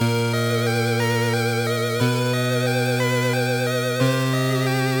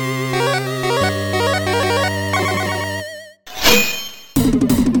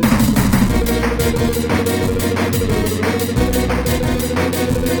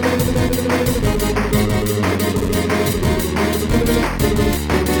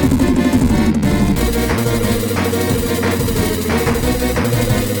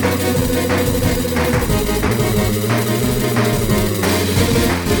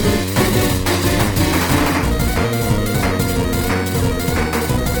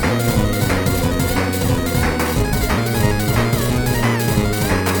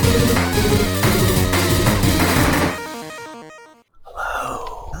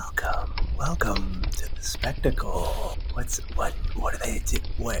Welcome to the spectacle. What do they do?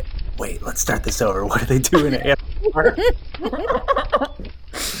 Wait, let's start this over. What do they do in ASMR?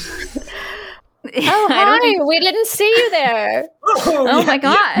 Oh, hi! We didn't see you there. Oh my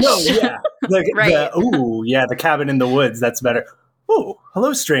gosh. Yeah. Right. The cabin in the woods. That's better. Oh,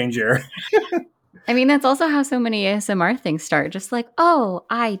 hello, stranger. I mean, that's also how so many ASMR things start. Just like, oh,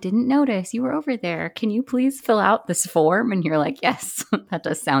 I didn't notice you were over there. Can you please fill out this form? And you're like, yes, that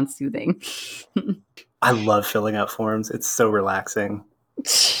does sound soothing. I love filling out forms. It's so relaxing.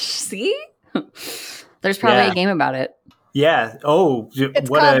 See? There's probably a game about it. Yeah. Oh, It's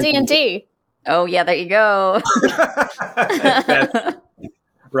called D&D. Oh, yeah, there you go.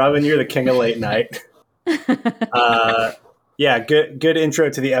 Robin, you're the king of late night. Yeah, good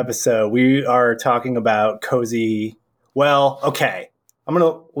intro to the episode. We are talking about cozy. Well, okay. I'm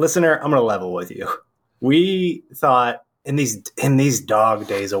gonna level with you. We thought in these dog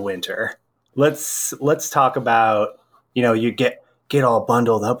days of winter, let's talk about, you get all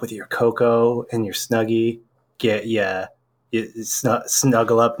bundled up with your cocoa and your Snuggie, you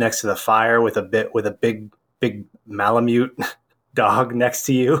snuggle up next to the fire with a big Malamute dog next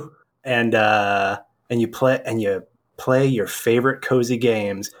to you, and you play your favorite cozy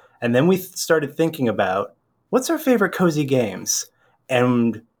games. And then we started thinking about what's our favorite cozy games.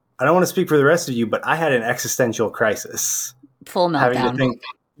 And I don't want to speak for the rest of you, but I had an existential crisis. Full meltdown. Having to think,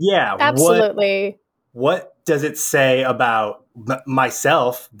 yeah, Absolutely. What does it say about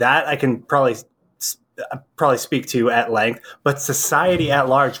myself? That I can probably speak to at length, but society at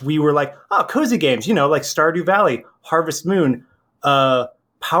large. We were like, oh, cozy games, like Stardew Valley, Harvest Moon,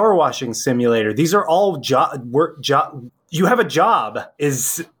 Power Washing Simulator. These are all you have a job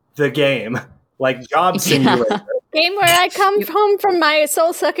is the game, like Job Simulator. Game where I come home from my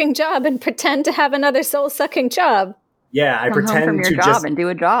soul-sucking job and pretend to have another soul-sucking job. Yeah, I come pretend home from to your job and do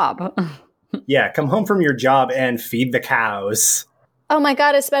a job. Yeah, come home from your job and feed the cows. Oh my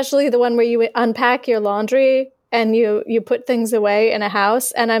God, especially the one where you unpack your laundry and you put things away in a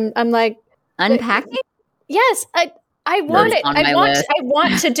house. And I'm like, unpacking? Yes, I want it. I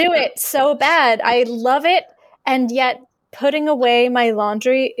want to do it so bad. I love it. And yet putting away my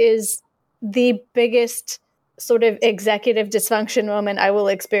laundry is the biggest sort of executive dysfunction moment I will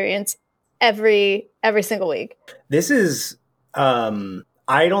experience every single week. This is, I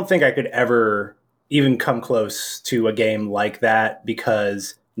don't think I could ever even come close to a game like that,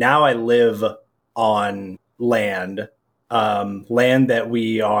 because now I live on land that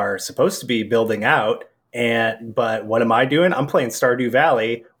we are supposed to be building out. But what am I doing? I'm playing Stardew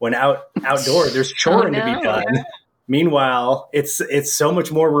Valley when outdoor there's choring to be done. Yeah. Meanwhile, it's so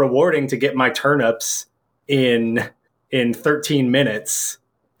much more rewarding to get my turnips in 13 minutes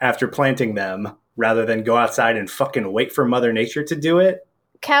after planting them rather than go outside and fucking wait for Mother Nature to do it.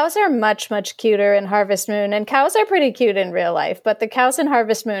 Cows are much, much cuter in Harvest Moon, and cows are pretty cute in real life, but the cows in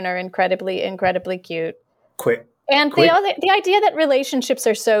Harvest Moon are incredibly, incredibly cute. The idea that relationships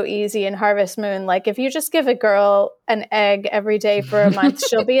are so easy in Harvest Moon, like if you just give a girl an egg every day for a month,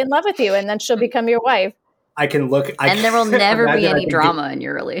 she'll be in love with you, and then she'll become your wife. And there will never be any drama in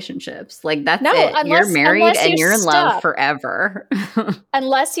your relationships. Like, that's it. You're married and you're in love forever.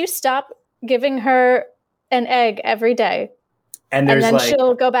 Unless you stop giving her an egg every day. And then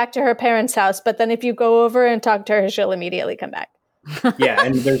she'll go back to her parents' house. But then if you go over and talk to her, she'll immediately come back. Yeah,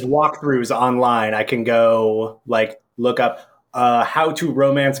 and there's walkthroughs online. I can go look up how to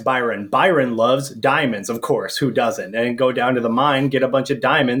romance Byron. Byron loves diamonds, of course. Who doesn't? And go down to the mine, get a bunch of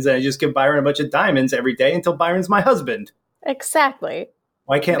diamonds, and I just give Byron a bunch of diamonds every day until Byron's my husband. Exactly.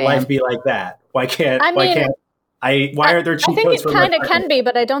 Why can't life be like that? Why are there cheat codes? I think it kind of can be,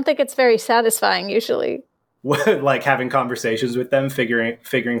 but I don't think it's very satisfying usually. Like having conversations with them,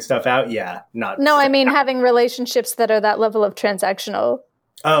 figuring stuff out. Yeah, not. No, I mean having relationships that are that level of transactional.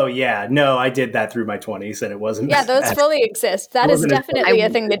 Oh yeah, no, I did that through my 20s, and it wasn't. Yeah, those fully exist. That is definitely a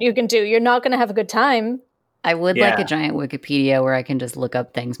thing that you can do. You're not going to have a good time. I would like a giant Wikipedia where I can just look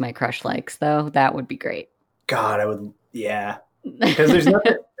up things my crush likes, though. That would be great. God, I would. Yeah, because there's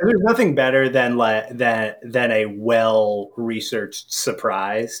nothing better than a well-researched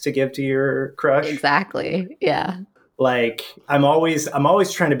surprise to give to your crush. Exactly. Yeah. Like I'm always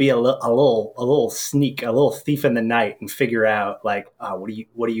trying to be a little sneak, a little thief in the night, and figure out what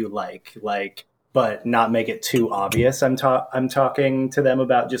do you like, but not make it too obvious. I'm talking to them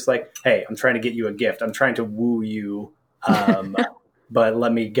about just like, hey, I'm trying to get you a gift. I'm trying to woo you, but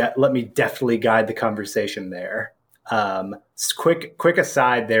let me deftly guide the conversation there. Quick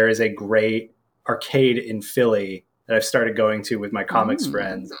aside, there is a great arcade in Philly that I've started going to with my comics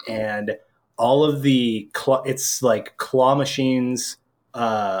friends, and all of the it's like claw machines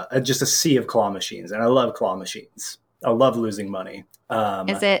just a sea of claw machines, and I love claw machines. I love losing money.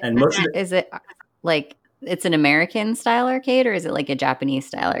 Is it like it's an American style arcade, or is it like a Japanese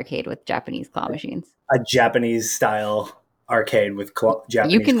style arcade with Japanese claw machines? A Japanese style arcade with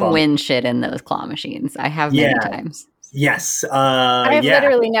Japanese. You can win shit in those claw machines. I have many times. Yes, I have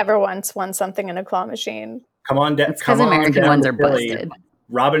literally never once won something in a claw machine. Come on, because American ones are busted.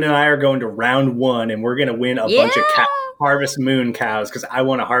 Robin and I are going to round 1, and we're going to win a bunch of Harvest Moon cows because I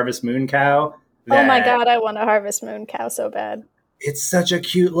want a Harvest Moon cow. Oh my god, I want a Harvest Moon cow so bad. It's such a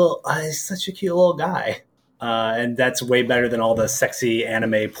cute little guy. And that's way better than all the sexy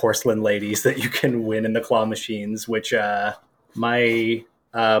anime porcelain ladies that you can win in the claw machines, which my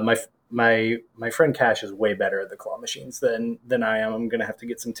friend Cash is way better at the claw machines than I am. I'm gonna have to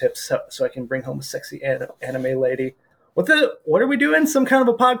get some tips so I can bring home a sexy anime lady. What are we doing? Some kind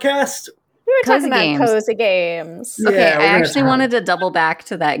of a podcast? We were talking about cozy games. Okay, yeah, I actually wanted to double back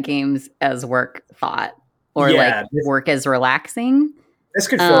to that games as work thought, or work as relaxing. This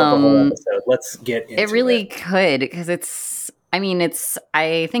could fill up the whole episode. Let's get into it. It really could, because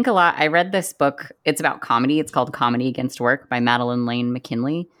I think a lot. I read this book. It's about comedy. It's called Comedy Against Work by Madeline Lane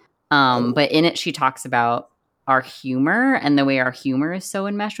McKinley. But in it, she talks about our humor and the way our humor is so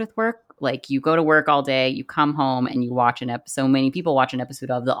enmeshed with work. Like, you go to work all day, you come home, and you watch an episode. So many people watch an episode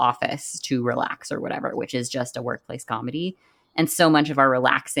of The Office to relax or whatever, which is just a workplace comedy. And so much of our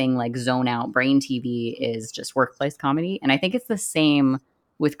relaxing, like, zone out brain TV is just workplace comedy. And I think it's the same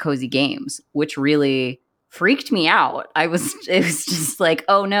with cozy games, which really freaked me out. It was just like,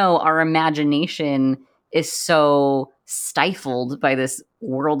 oh no, our imagination is so stifled by this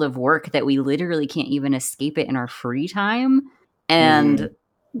world of work that we literally can't even escape it in our free time. And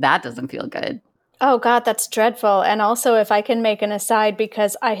that doesn't feel good. Oh God, that's dreadful. And also, if I can make an aside,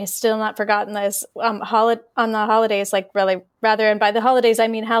 because I have still not forgotten this, on the holidays, like really rather, and by the holidays, I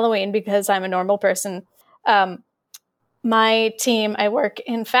mean Halloween, because I'm a normal person. My team, I work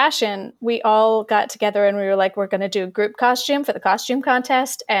in fashion. We all got together and we were like, we're going to do a group costume for the costume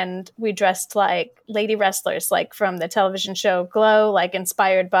contest. And we dressed like lady wrestlers, like from the television show Glow, like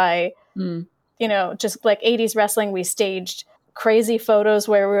inspired by, just like 80s wrestling. We staged crazy photos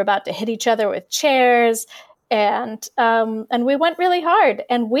where we were about to hit each other with chairs, and we went really hard,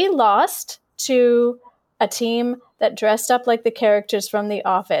 and we lost to a team that dressed up like the characters from The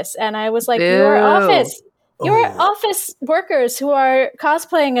Office. And I was like, you're office workers who are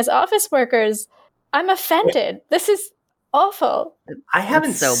cosplaying as office workers. I'm offended. This is awful. I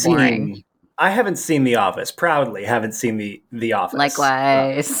haven't seen The Office. Proudly haven't seen the Office.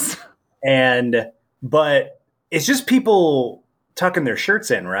 Likewise. But it's just people tucking their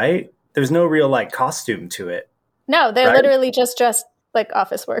shirts in, right? There's no real like costume to it. No, they're literally just dressed like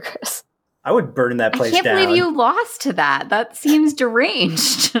office workers. I would burn that place down. I can't believe you lost to that. That seems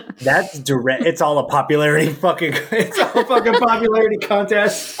deranged. That's direct. It's all a popularity popularity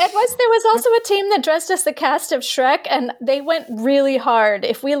contest. There was also a team that dressed as the cast of Shrek, and they went really hard.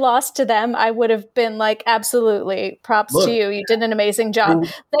 If we lost to them, I would have been like, absolutely, props to you. You did an amazing job.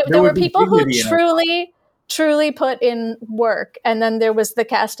 There were people who truly put in work, and then there was the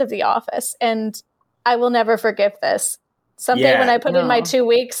cast of The Office, and I will never forgive this. Someday when I put in my 2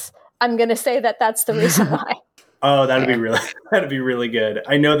 weeks, I'm going to say that that's the reason why. Oh, that'd be really good.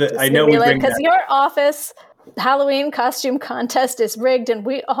 I know we bring because your Office Halloween costume contest is rigged, and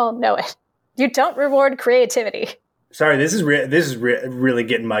we all know it. You don't reward creativity. Sorry, this is really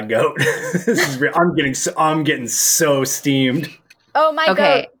getting my goat. I'm getting so steamed. Oh, my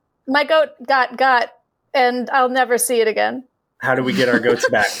goat got, and I'll never see it again. How do we get our goats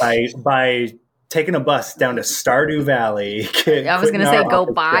back? By taking a bus down to Stardew Valley. I was going to say, go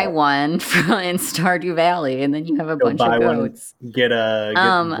buy one in Stardew Valley, and then you have a bunch of goats. Get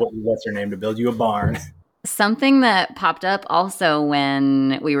what's her name to build you a barn. Something that popped up also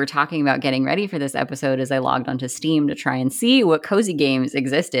when we were talking about getting ready for this episode is I logged onto Steam to try and see what cozy games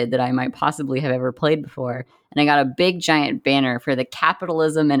existed that I might possibly have ever played before. And I got a big giant banner for the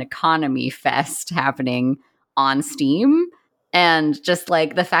Capitalism and Economy Fest happening on Steam. And just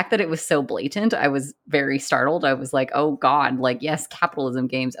like the fact that it was so blatant, I was very startled. I was like, oh God, like, yes, capitalism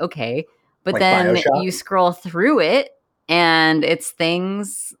games. Okay. But like then BioShock? You scroll through it and it's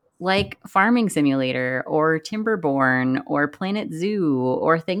things like Farming Simulator or Timberborn or Planet Zoo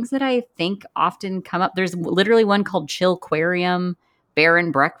or things that I think often come up. There's literally one called Chillquarium, Bear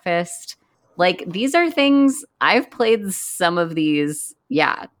and Breakfast. Like, these are things I've played some of these,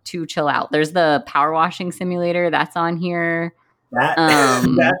 to chill out. There's the Power Washing Simulator that's on here.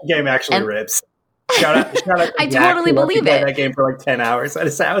 That game actually rips. Shout out I totally believe it. That game for like 10 hours at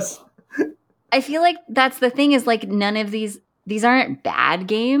his house. I feel like that's the thing is like none of these these aren't bad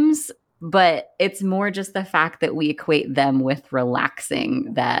games, but it's more just the fact that we equate them with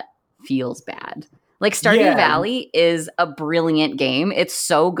relaxing that feels bad. Like Stardew Valley is a brilliant game. It's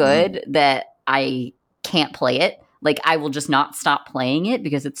so good that I can't play it. Like I will just not stop playing it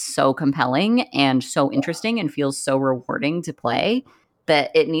because it's so compelling and so interesting and feels so rewarding to play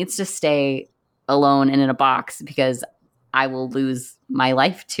that it needs to stay alone and in a box because I will lose my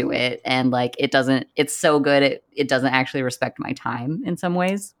life to it. And like it's so good it doesn't actually respect my time in some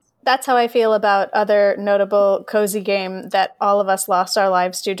ways. That's how I feel about other notable cozy game that all of us lost our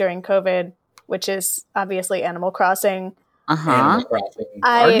lives to during COVID, which is obviously Animal Crossing. Animal Crossing.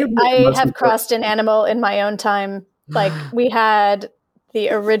 I have crossed an animal in my own time. Like we had the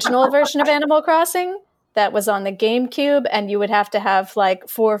original version of Animal Crossing that was on the GameCube, and you would have to have like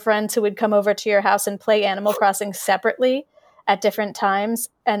 4 friends who would come over to your house and play Animal Crossing separately at different times,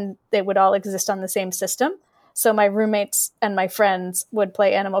 and they would all exist on the same system. So my roommates and my friends would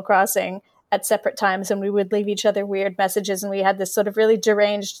play Animal Crossing at separate times, and we would leave each other weird messages, and we had this sort of really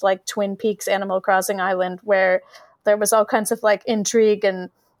deranged like Twin Peaks Animal Crossing island where there was all kinds of like intrigue and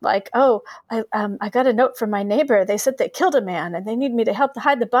like, oh, I got a note from my neighbor. They said they killed a man and they need me to help to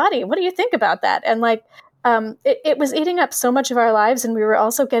hide the body. What do you think about that? And like, it was eating up so much of our lives, and we were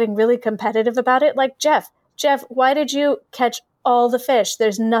also getting really competitive about it. Like, Jeff, why did you catch all the fish?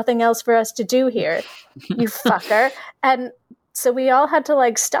 There's nothing else for us to do here, you fucker. And so we all had to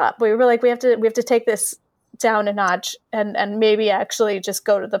like stop. We were like, we have to take this down a notch and maybe actually just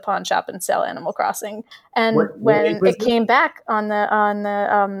go to the pawn shop and sell Animal Crossing. And when it came back on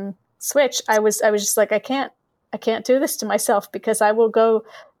the Switch, I was just like, I can't do this to myself because I will go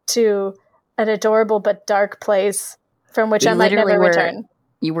to an adorable but dark place from which I might never return.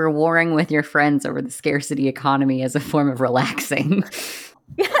 You were warring with your friends over the scarcity economy as a form of relaxing.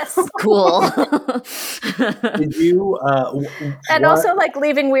 Yes. Cool. Did you and also like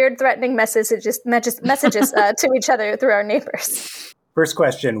leaving weird threatening messages to each other through our neighbors. First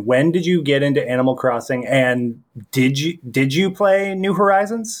question, when did you get into Animal Crossing, and did you play New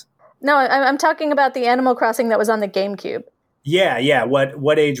Horizons? No, I'm talking about the Animal Crossing that was on the GameCube. Yeah.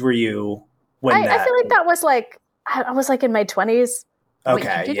 What age were you when I feel like that was like I was like in my 20s.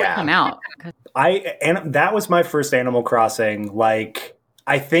 Okay, did come out. And that was my first Animal Crossing. Like,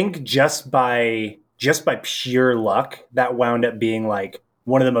 I think just by pure luck, that wound up being like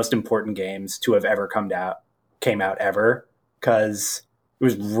one of the most important games to have ever came out ever, because it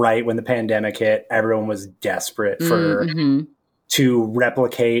was right when the pandemic hit. Everyone was desperate to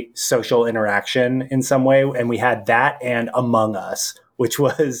replicate social interaction in some way, and we had that and Among Us, which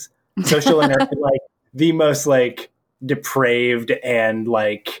was social interaction, like the most like depraved and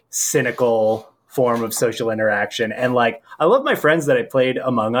like cynical form of social interaction. And like, I love my friends that I played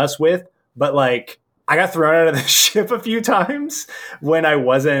Among Us with, but like, I got thrown out of the ship a few times when I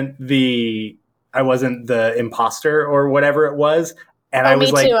wasn't the imposter or whatever it was. And I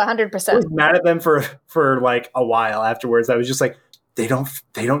was me too, 100%. I was mad at them for like a while afterwards. I was just like, they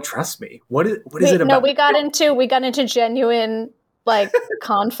don't trust me. What is it about? No, we got into genuine like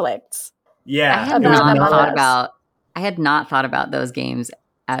conflicts. Yeah. I had not thought about those games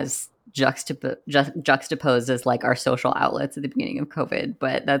as juxtaposed as like our social outlets at the beginning of COVID,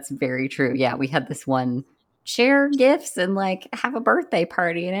 but that's very true. Yeah, we had this one share gifts and like have a birthday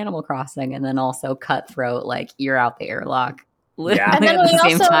party in Animal Crossing, and then also Cutthroat, like you're out the airlock literally at the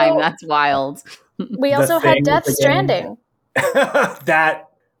same time. That's wild. We also had Death Stranding. That,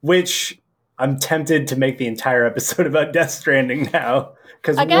 which I'm tempted to make the entire episode about Death Stranding now,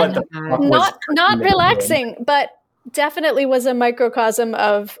 because again, not relaxing, but definitely was a microcosm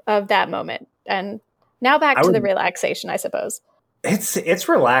of that moment. And now back to the relaxation, I suppose. It's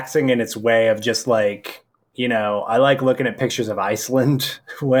relaxing in its way of just like, you know, I like looking at pictures of Iceland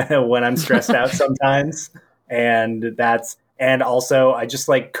when I'm stressed out sometimes. And also I just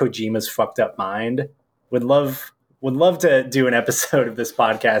like Kojima's fucked up mind. Would love to do an episode of this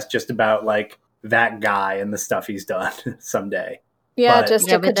podcast just about like that guy and the stuff he's done someday. Yeah,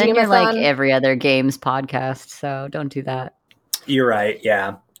 but then you're like every other games podcast, so don't do that. You're right.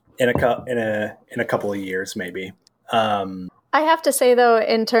 Yeah, in a couple of years, maybe. I have to say though,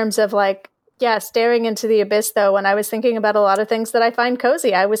 in terms of like, staring into the abyss. Though, when I was thinking about a lot of things that I find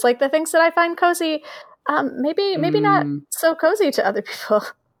cozy, I was like, the things that I find cozy, maybe not so cozy to other people.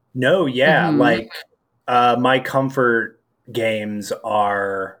 No, yeah, like my comfort games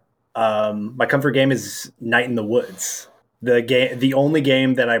are. My comfort game is Night in the Woods. The only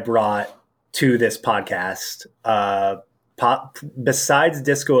game that I brought to this podcast, besides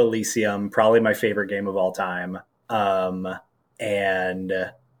Disco Elysium, probably my favorite game of all time. And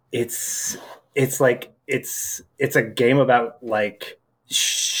it's it's a game about like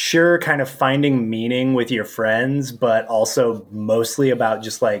sure kind of finding meaning with your friends, but also mostly about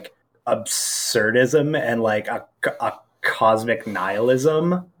just like absurdism and like a cosmic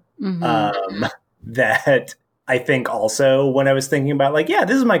nihilism. That I think also when I was thinking about like, yeah,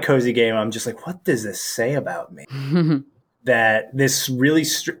 this is my cozy game, I'm just like, what does this say about me? That this really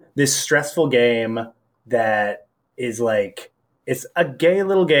this stressful game that is like, it's a gay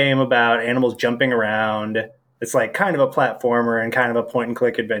little game about animals jumping around. It's like kind of a platformer and kind of a point and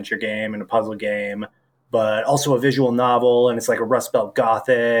click adventure game and a puzzle game, but also a visual novel. And it's like a Rust Belt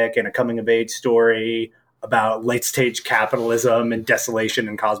Gothic and a coming of age story about late stage capitalism and desolation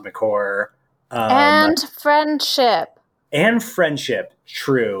and cosmic horror. And friendship. And friendship,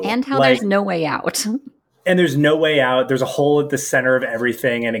 true. And how there's no way out. And there's no way out. There's a hole at the center of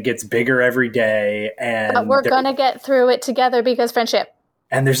everything, and it gets bigger every day. And but we're gonna get through it together because friendship.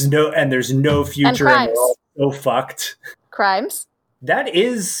 And there's no future. And crimes. And we're all so fucked. Crimes. That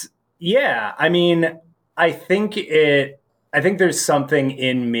is, yeah. I mean, I think there's something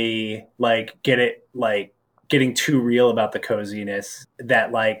in me like getting too real about the coziness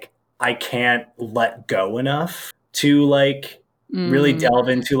that like I can't let go enough to like really delve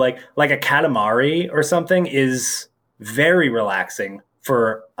into like a Katamari or something is very relaxing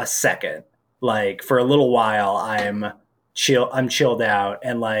for a second. Like for a little while I'm chilled out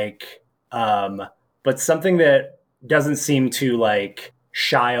and like but something that doesn't seem to like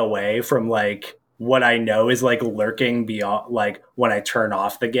shy away from like what I know is like lurking beyond like when I turn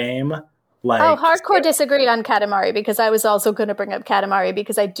off the game. Like, hardcore disagree on Katamari because I was also going to bring up Katamari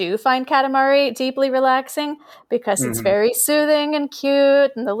because I do find Katamari deeply relaxing because it's very soothing and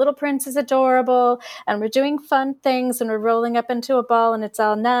cute and the little prince is adorable and we're doing fun things and we're rolling up into a ball and it's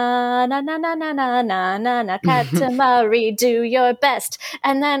all na na na na na na na na na Katamari, do your best.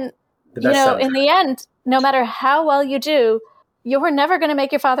 And then, in the end, no matter how well you do, you're never going to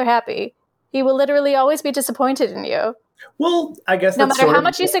make your father happy. He will literally always be disappointed in you. Well, I guess no matter how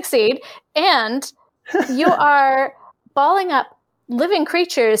much you succeed, and you are balling up living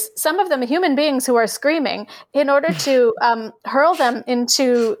creatures, some of them human beings who are screaming, in order to hurl them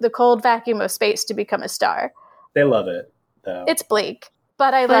into the cold vacuum of space to become a star. They love it, though. It's bleak,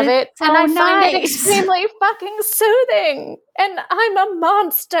 but I love it, and I find it extremely fucking soothing. And I'm a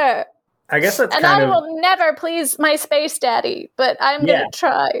monster. I guess that's and I will never please my space daddy, but I'm going to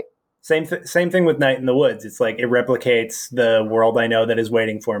try. Same thing with Night in the Woods. It's like it replicates the world I know that is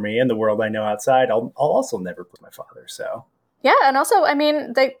waiting for me and the world I know outside. I'll also never put my father. So yeah, and also I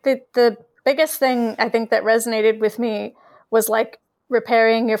mean the biggest thing I think that resonated with me was like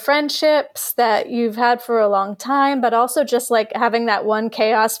repairing your friendships that you've had for a long time, but also just like having that one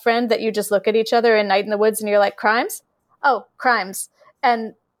chaos friend that you just look at each other in Night in the Woods and you're like, crimes? Oh, crimes,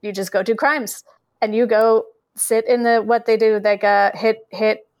 and you just go do crimes and you go sit in the what they do like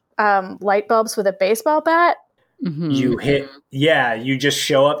hit. Light bulbs with a baseball bat. You just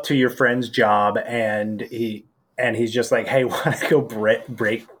show up to your friend's job and he's just like, hey, want to go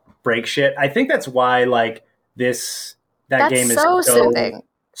break shit? I think that's why like that game is so soothing,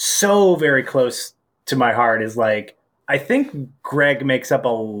 so very close to my heart. Is like I think Greg makes up a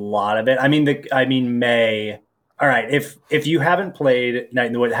lot of it. I mean May. All right, if you haven't played Night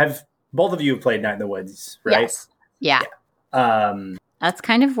in the Woods, have both of you have played Night in the Woods, right? Yes. Yeah. That's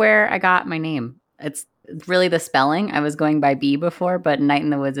kind of where I got my name. It's really the spelling. I was going by B before, but Night in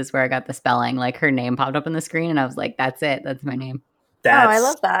the Woods is where I got the spelling. Like her name popped up on the screen and I was like, that's it. That's my name. I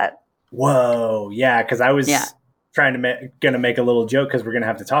love that. Whoa. Yeah. Cause I was trying to gonna make a little joke cause we're going to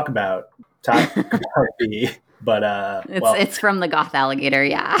have to talk about B, but it's from the Goth Alligator.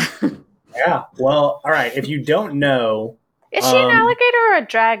 Yeah. Yeah. Well, all right. If you don't know, is she an alligator or a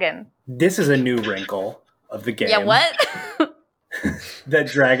dragon? This is a new wrinkle of the game. Yeah. What? That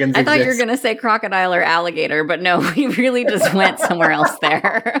dragons I thought you were going to say crocodile or alligator, but no, we really just went somewhere else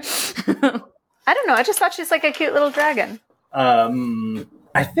there. I don't know. I just thought she's like a cute little dragon.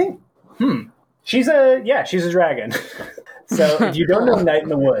 I think, she's a dragon. So if you don't know Night in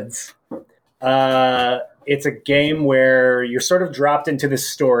the Woods, it's a game where you're sort of dropped into this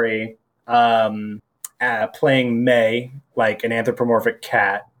story, playing May, like an anthropomorphic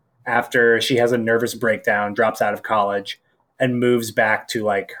cat, after she has a nervous breakdown, drops out of college, and moves back to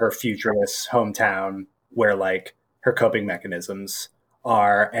like her futureless hometown where like her coping mechanisms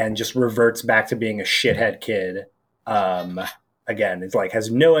are and just reverts back to being a shithead kid. Again, it's like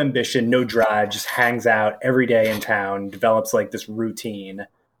has no ambition, no drive, just hangs out every day in town, develops like this routine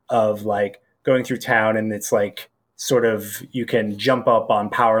of like going through town and it's like sort of you can jump up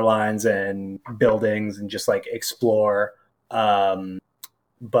on power lines and buildings and just like explore.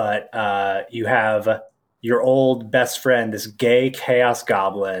 But you have your old best friend, this gay chaos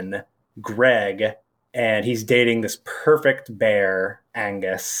goblin, Greg, and he's dating this perfect bear,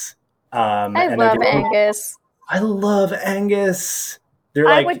 Angus. I love Angus. I love Angus.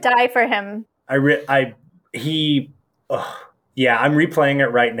 I would die for him. I'm replaying it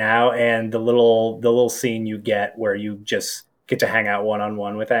right now, and the little scene you get where you just get to hang out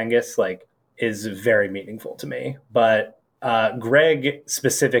one-on-one with Angus, like, is very meaningful to me. But Greg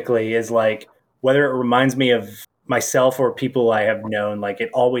specifically is like, whether it reminds me of myself or people I have known, like, it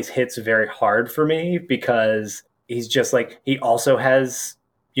always hits very hard for me because he's just like, he also has,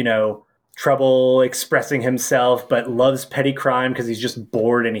 trouble expressing himself, but loves petty crime because he's just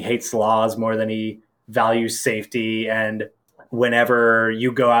bored and he hates laws more than he values safety. And whenever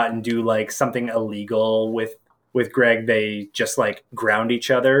you go out and do like something illegal with Greg, they just like ground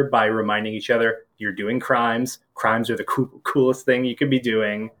each other by reminding each other, you're doing crimes. Crimes are the coolest thing you could be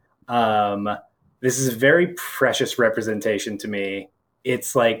doing. This is a very precious representation to me.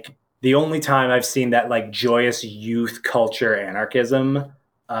 It's like the only time I've seen that like joyous youth culture anarchism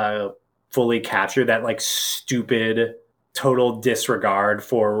fully capture, that like stupid total disregard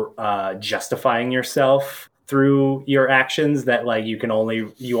for justifying yourself through your actions, that like you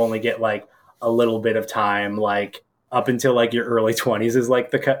only get like a little bit of time, like up until like your early 20s is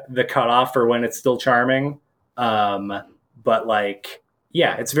like the cutoff for when it's still charming. But like,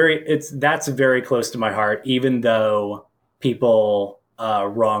 yeah, that's very close to my heart, even though people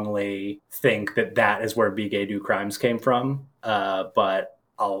wrongly think that is where Be Gay Do Crimes came from. But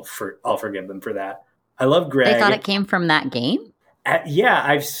I'll forgive them for that. I love Greg. They thought it came from that game?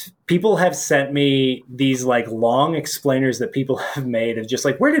 People have sent me these like long explainers that people have made of just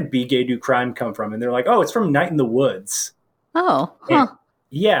like, where did Be Gay Do Crime come from? And they're like, oh, it's from Night in the Woods. Oh, huh.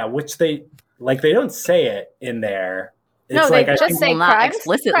 And, which they don't say it in there. It's no, like, they just say not crimes,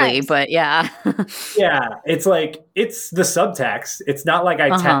 explicitly, crimes. But yeah. Yeah, it's like, it's the subtext. It's not like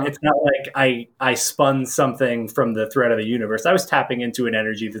it's not like I spun something from the thread of the universe. I was tapping into an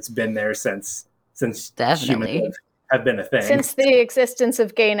energy that's been there since definitely humans have been a thing. Since the existence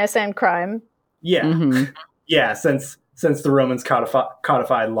of gayness and crime. Yeah. Mm-hmm. Yeah, since the Romans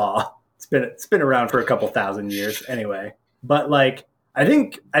codified law. It's been around for a couple thousand years anyway. But like, I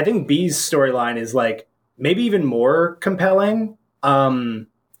think B's storyline is like maybe even more compelling. I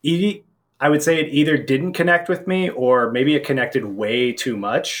would say it either didn't connect with me or maybe it connected way too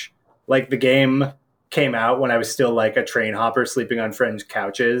much. Like, the game came out when I was still like a train hopper sleeping on friends'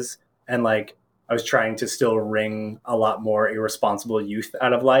 couches, and like I was trying to still wring a lot more irresponsible youth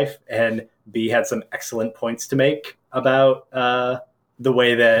out of life. And B had some excellent points to make about the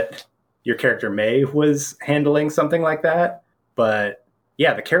way that your character May was handling something like that. But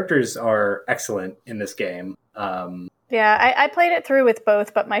yeah, the characters are excellent in this game. Yeah, I played it through with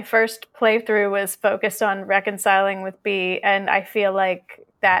both, but my first playthrough was focused on reconciling with B, and I feel like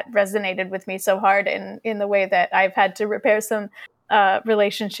that resonated with me so hard in the way that I've had to repair some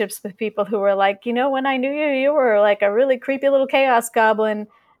relationships with people who were like, when I knew you were like a really creepy little chaos goblin,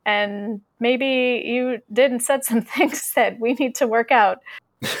 and maybe you did said some things that we need to work out.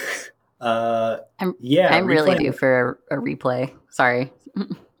 I'm really due for a replay. Sorry.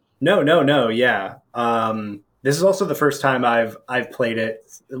 No. Yeah. This is also the first time I've played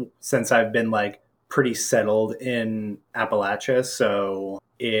it since I've been like pretty settled in Appalachia. So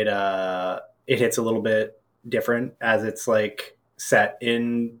it hits a little bit different as it's like set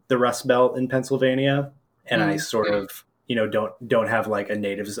in the Rust Belt in Pennsylvania. And I sort of, don't have like a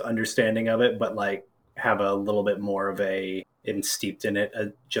native's understanding of it, but like have a little bit more of and steeped in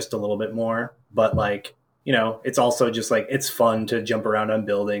it just a little bit more. But like, it's also just like, it's fun to jump around on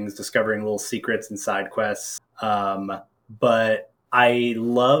buildings, discovering little secrets and side quests. But I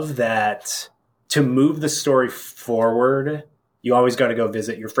love that to move the story forward, you always got to go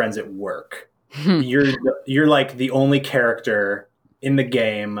visit your friends at work. You're like the only character in the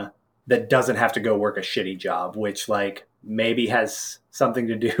game that doesn't have to go work a shitty job, which like maybe has something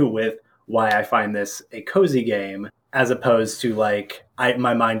to do with why I find this a cozy game, as opposed to like,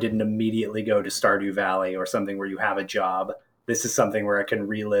 my mind didn't immediately go to Stardew Valley or something where you have a job. This is something where I can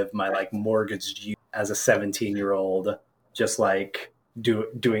relive my like mortgaged youth as a 17-year-old, just like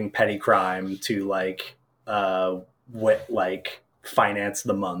doing petty crime to like finance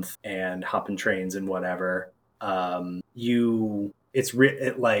the month and hopping trains and whatever. Now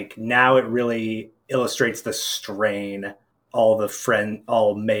it really illustrates the strain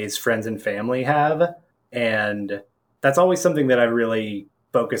all May's friends and family have, and that's always something that I really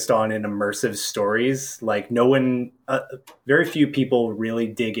focused on in immersive stories. Like, very few people really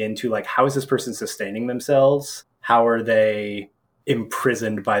dig into like, how is this person sustaining themselves? How are they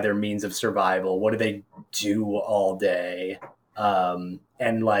imprisoned by their means of survival. What do they do all day?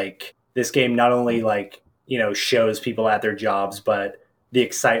 And like this game not only like, you know, shows people at their jobs, but the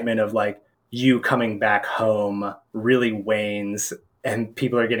excitement of like you coming back home really wanes, and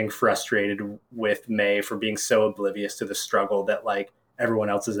people are getting frustrated with May for being so oblivious to the struggle that like everyone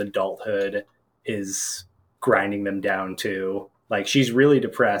else's adulthood is grinding them down to. Like she's really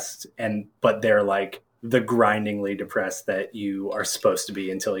depressed, but they're like the grindingly depressed that you are supposed to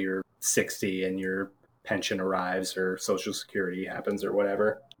be until you're 60 and your pension arrives or Social Security happens or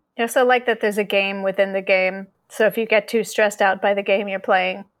whatever. I also like that there's a game within the game. So if you get too stressed out by the game you're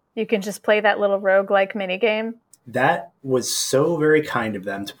playing, you can just play that little roguelike mini game. That was so very kind of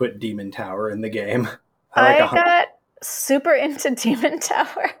them to put Demon Tower in the game. I got super into Demon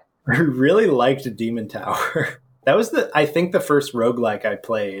Tower. I really liked Demon Tower. That was I think the first roguelike I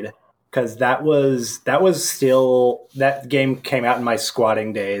played, because that game came out in my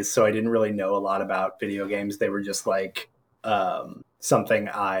squatting days, so I didn't really know a lot about video games. They were just like something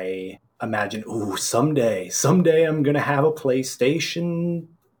I imagined, someday I'm gonna have a PlayStation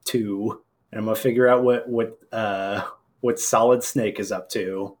 2 and I'm gonna figure out what Solid Snake is up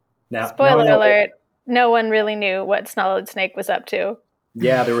to. Now, spoiler alert, no one really knew what Solid Snake was up to.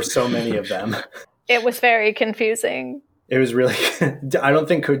 Yeah, there were so many of them. It was very confusing. It was really, I don't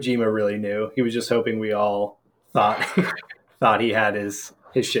think Kojima really knew. He was just hoping we all thought he had his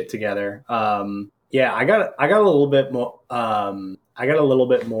shit together. Yeah, I got a little bit more,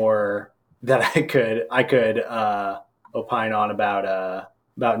 that I could opine on about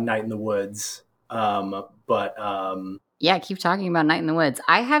Night in the Woods. Yeah, keep talking about Night in the Woods.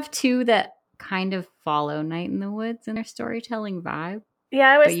 I have two that kind of follow Night in the Woods in their storytelling vibe. Yeah,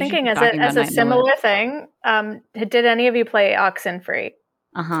 I was thinking as a similar thing. Did any of you play Oxenfree?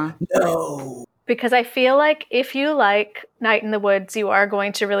 No. Because I feel like if you like Night in the Woods, you are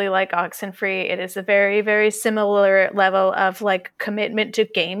going to really like Oxenfree. It is a very, very similar level of like commitment to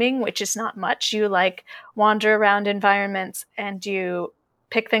gaming, which is not much. You like wander around environments and you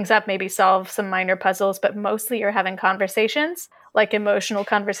pick things up, maybe solve some minor puzzles, but mostly you're having conversations, like emotional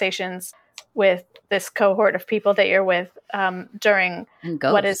conversations with this cohort of people that you're with during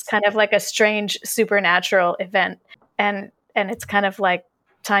what is kind of like a strange supernatural event. And it's kind of like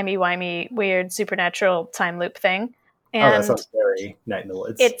timey-wimey, weird supernatural time loop thing. And that sounds very Night in the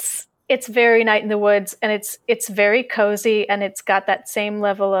Woods. It's very Night in the Woods, and it's very cozy, and it's got that same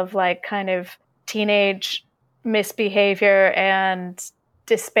level of like kind of teenage misbehavior and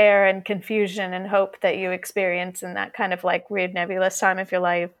despair and confusion and hope that you experience in that kind of like weird nebulous time of your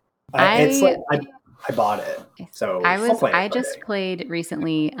life. I bought it, so I just played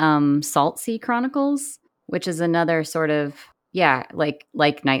recently Salt Sea Chronicles, which is another sort of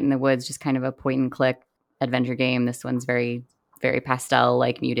like Night in the Woods, just kind of a point and click adventure game. This one's very, very pastel,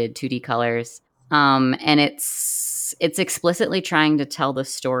 like muted 2D colors, and it's explicitly trying to tell the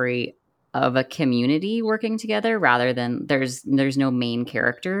story of a community working together rather than there's no main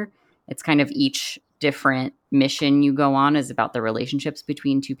character. It's kind of each different mission you go on is about the relationships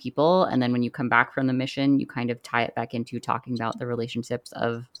between two people, and then when you come back from the mission, you kind of tie it back into talking about the relationships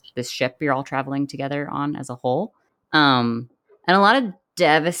of this ship you're all traveling together on as a whole. And a lot of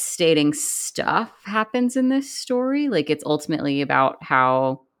devastating stuff happens in this story. Like it's ultimately about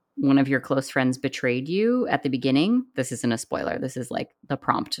how one of your close friends betrayed you at the beginning. This isn't a spoiler. This is like the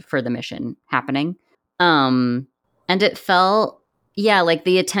prompt for the mission happening. And it felt, like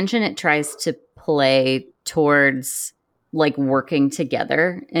the attention it tries to play towards like working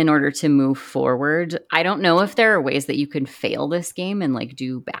together in order to move forward. I don't know if there are ways that you can fail this game and like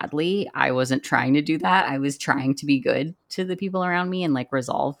do badly. I wasn't trying to do that. I was trying to be good to the people around me and like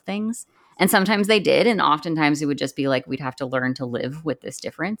resolve things. And sometimes they did. And oftentimes it would just be like, we'd have to learn to live with this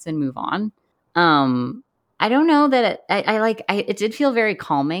difference and move on. I don't know that it did feel very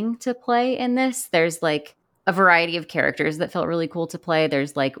calming to play in this. There's like a variety of characters that felt really cool to play.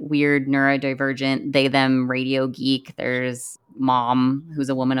 There's like weird neurodivergent, they, them radio geek. There's mom, who's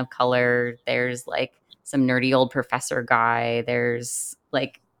a woman of color. There's like some nerdy old professor guy. There's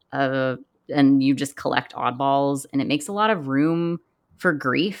like, and you just collect oddballs, and it makes a lot of room for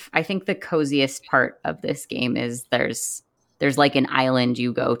grief. I think the coziest part of this game is there's like an island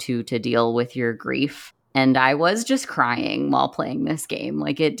you go to deal with your grief. And I was just crying while playing this game.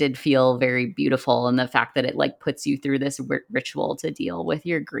 Like it did feel very beautiful. And the fact that it like puts you through this ritual to deal with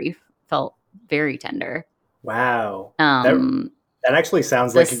your grief felt very tender. Wow. That actually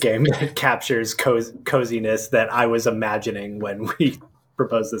sounds like a game that captures coziness that I was imagining when we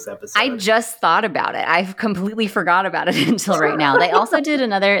propose this episode. I just thought about it. I've completely forgot about it until right now. They also did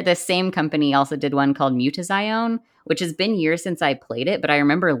the same company also did one called Mutazione, which has been years since I played it, but I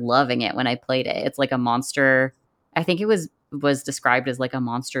remember loving it when I played it. It's like a monster. I think it was described as like a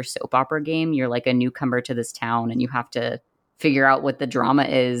monster soap opera game. You're like a newcomer to this town and you have to figure out what the drama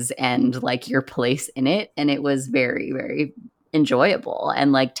is and like your place in it. And it was very, very enjoyable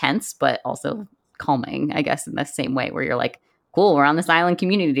and like tense, but also calming, I guess, in the same way where you're like, cool, we're on this island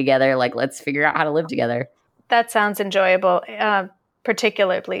community together. Like, let's figure out how to live together. That sounds enjoyable,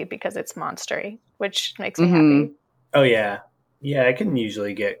 particularly because it's monstery, which makes me happy. Oh, yeah. Yeah, I can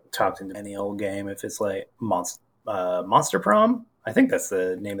usually get talked into any old game if it's like Monster Prom. I think that's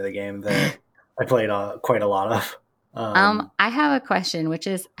the name of the game that I played quite a lot of. I have a question, which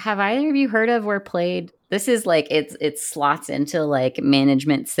is, have either of you heard of or played? This is like, it slots into like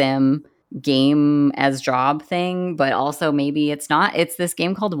management sim game as job thing, but also maybe it's not. It's this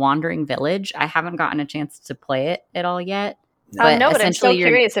game called Wandering Village. I haven't gotten a chance to play it at all yet. No, but I'm so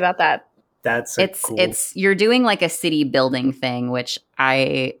curious about that. It's you're doing like a city building thing, which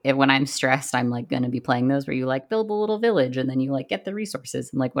when I'm stressed, I'm like going to be playing those where you like build a little village and then you like get the resources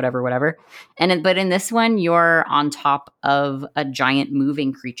and like whatever. But in this one, you're on top of a giant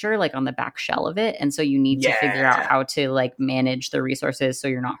moving creature, like on the back shell of it. And so you need to figure out how to like manage the resources so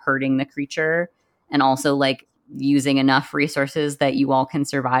you're not hurting the creature and also like using enough resources that you all can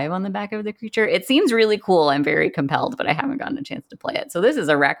survive on the back of the creature. It seems really cool. I'm very compelled, but I haven't gotten a chance to play it. So this is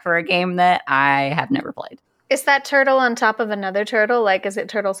a rec for a game that I have never played. Is that turtle on top of another turtle? Like, is it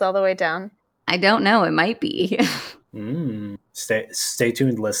turtles all the way down? I don't know. It might be. Stay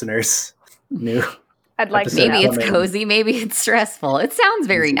tuned, listeners. I'd like to maybe it's cozy. Maybe it's stressful. It sounds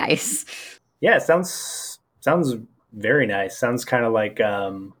very nice. Yeah, it sounds very nice. Sounds kind of like a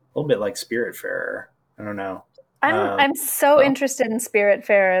little bit like Spiritfarer. I don't know. I'm so interested in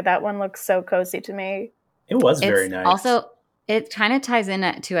Spiritfarer. That one looks so cozy to me. It was very nice. Also, it kind of ties in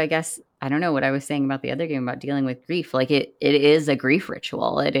to, I guess, I don't know what I was saying about the other game about dealing with grief. Like it is a grief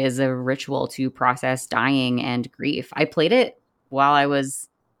ritual. It is a ritual to process dying and grief. I played it while I was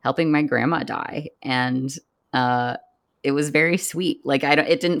helping my grandma die, and it was very sweet. Like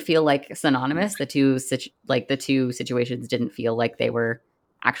it didn't feel like synonymous. The two situations didn't feel like they were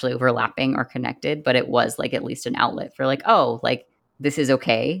actually overlapping or connected, but it was like at least an outlet for like, oh, like this is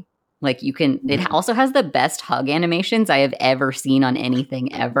okay. Like you can, it also has the best hug animations I have ever seen on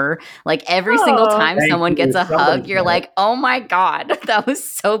anything ever. Like every single time someone gets a hug, you're like, oh my God, that was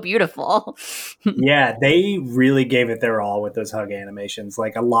so beautiful. Yeah, they really gave it their all with those hug animations.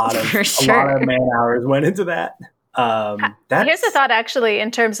 Like a lot of man hours went into that. Here's a thought actually in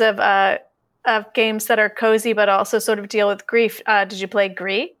terms of games that are cozy but also sort of deal with grief. Did you play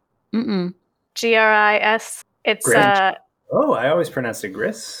Gris? Gris. It's oh, I always pronounced it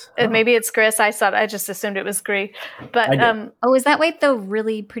Gris. Maybe it's Gris. I just assumed it was Gris. But is that like the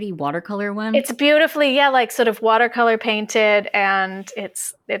really pretty watercolor one? It's beautifully, like sort of watercolor painted, and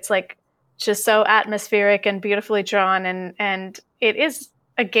it's like just so atmospheric and beautifully drawn, and it is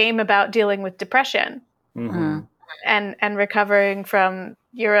a game about dealing with depression and recovering from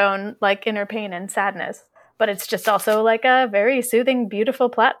your own like inner pain and sadness. But it's just also like a very soothing, beautiful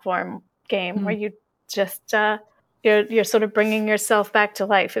platform game where you just you're sort of bringing yourself back to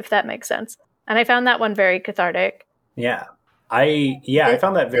life, if that makes sense. And I found that one very cathartic. Yeah. I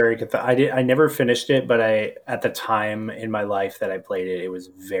found that very cathartic. I never finished it, but at the time in my life that I played it, it was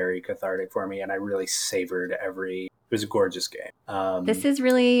very cathartic for me, and I really savored it was a gorgeous game. This is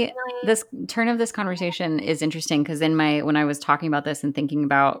really, this turn of this conversation is interesting because when I was talking about this and thinking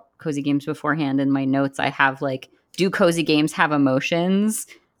about cozy games beforehand in my notes, I have like, do cozy games have emotions?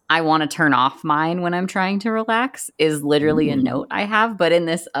 I want to turn off mine when I'm trying to relax is literally a note I have. But in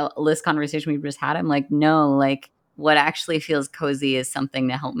this conversation we've just had, I'm like, no, like what actually feels cozy is something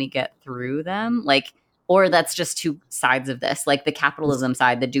to help me get through them. Like, or that's just two sides of this. Like the capitalism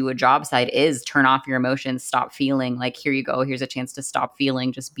side, the do a job side is turn off your emotions, stop feeling. Like, here you go. Here's a chance to stop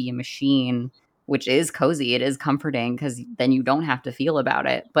feeling, just be a machine, which is cozy. It is comforting because then you don't have to feel about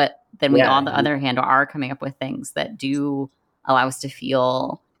it. But then we, on the other hand, are coming up with things that do allow us to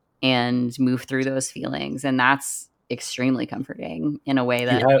feel and move through those feelings. And that's extremely comforting in a way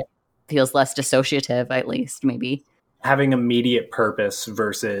that feels less dissociative, at least maybe. Having immediate purpose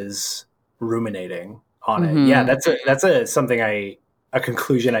versus ruminating on it. Yeah, that's something a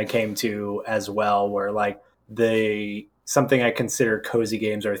conclusion I came to as well, where like something I consider cozy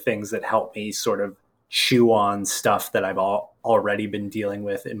games are things that help me sort of chew on stuff that I've already been dealing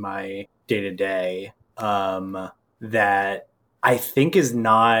with in my day-to-day, that I think is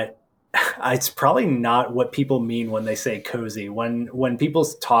not it's probably not what people mean when they say cozy. When people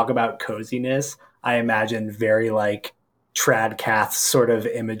talk about coziness, I imagine very like Tradcath sort of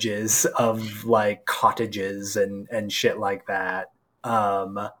images of like cottages and shit like that.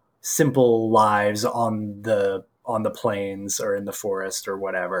 Simple lives on the plains or in the forest or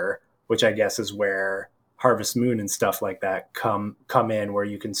whatever, which I guess is where Harvest Moon and stuff like that come in, where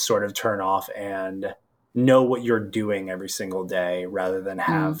you can sort of turn off and know what you're doing every single day rather than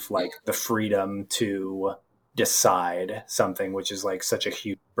have like the freedom to decide something, which is like such a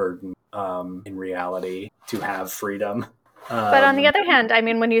huge burden in reality, to have freedom. But on the other hand, I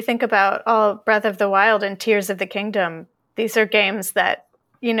mean, when you think about all Breath of the Wild and Tears of the Kingdom, these are games that,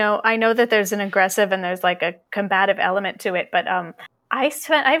 you know, I know that there's an aggressive and there's like a combative element to it, but I've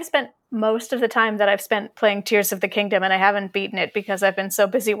spent most of the time that I've spent playing Tears of the Kingdom, and I haven't beaten it because I've been so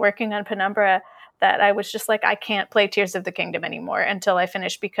busy working on Penumbra that I was just like, I can't play Tears of the Kingdom anymore until I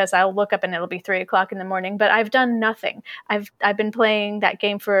finish, because I'll look up and it'll be 3:00 in the morning. But I've done nothing. I've been playing that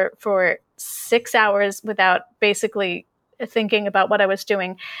game for 6 hours without basically thinking about what I was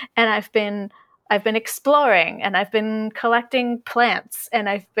doing, and I've been exploring, and I've been collecting plants, and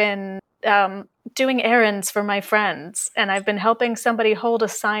I've been doing errands for my friends, and I've been helping somebody hold a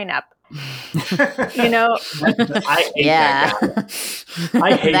sign up. You know, I hate that guy.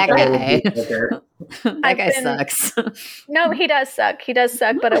 I hate that guy. That guy sucks. No, he does suck.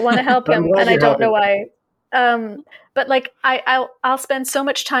 But I want to help him, and I don't know why. But like I'll spend so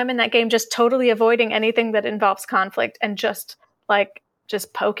much time in that game just totally avoiding anything that involves conflict and just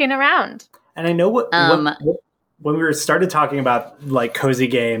poking around. And I know what when we started talking about like cozy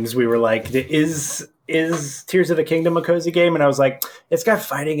games, we were like, is Tears of the Kingdom a cozy game? And I was like, it's got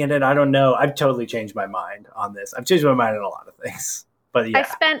fighting in it. I don't know. I've totally changed my mind on this. I've changed my mind on a lot of things. But yeah.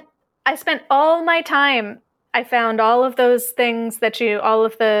 I spent all my time. I found all of those things all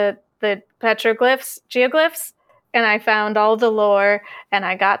of the petroglyphs, geoglyphs, and I found all the lore, and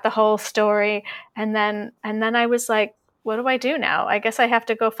I got the whole story, and then I was like, what do I do now? I guess I have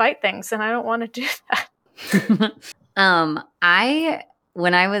to go fight things, and I don't want to do that.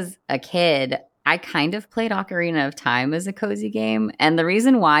 When I was a kid, I kind of played Ocarina of Time as a cozy game, and the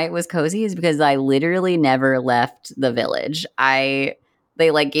reason why it was cozy is because I literally never left the village. They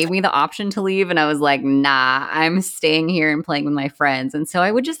like gave me the option to leave, and I was like, nah, I'm staying here and playing with my friends. And so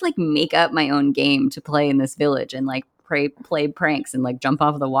I would just like make up my own game to play in this village and like play pranks and like jump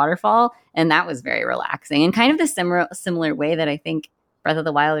off the waterfall. And that was very relaxing, and kind of the similar way that I think Breath of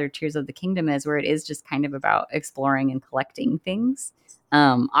the Wild or Tears of the Kingdom is, where it is just kind of about exploring and collecting things.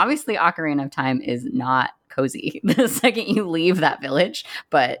 Obviously Ocarina of Time is not cozy the second you leave that village,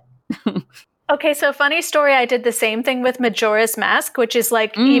 but okay, so funny story, I did the same thing with Majora's Mask, which is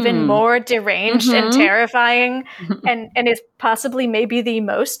like even more deranged and terrifying, and is possibly maybe the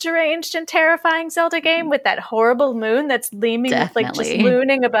most deranged and terrifying Zelda game, with that horrible moon that's looming, like just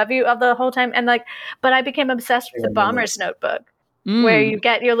looning above you the whole time. And like, but I became obsessed with the Bomber's Notebook. Where you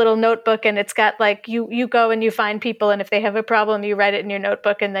get your little notebook, and it's got like you go and you find people, and if they have a problem, you write it in your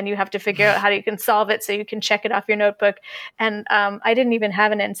notebook, and then you have to figure out how you can solve it so you can check it off your notebook. And I didn't even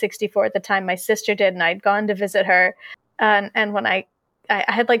have an N64 at the time. My sister did, and I'd gone to visit her, and when I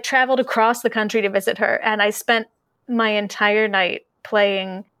had like traveled across the country to visit her, and I spent my entire night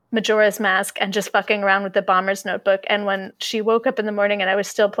playing Majora's Mask and just fucking around with the Bomber's Notebook. And when she woke up in the morning and I was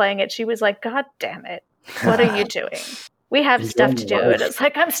still playing it, she was like, God damn it, what are you doing? We have stuff to do. And it's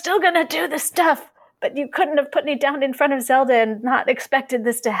like, I'm still going to do the stuff, but you couldn't have put me down in front of Zelda and not expected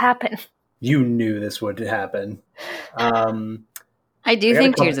this to happen. You knew this would happen. I do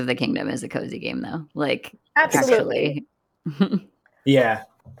think Tears of the Kingdom is a cozy game, though. Like, absolutely. Yeah,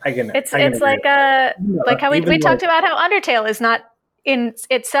 I can. It's like how we talked about how Undertale is not in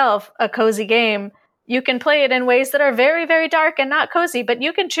itself a cozy game. You can play it in ways that are very, very dark and not cozy, but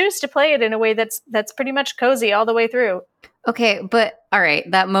you can choose to play it in a way that's pretty much cozy all the way through. Okay, but all right,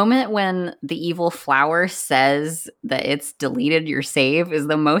 that moment when the evil flower says that it's deleted your save is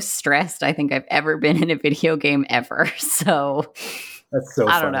the most stressed I think I've ever been in a video game ever. So that's so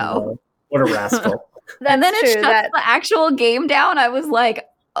I don't know. Though. What a rascal. And then it shuts the actual game down. I was like,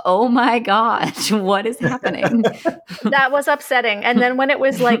 oh my God, what is happening? That was upsetting. And then when it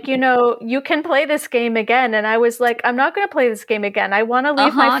was like, you can play this game again. And I was like, I'm not going to play this game again. I want to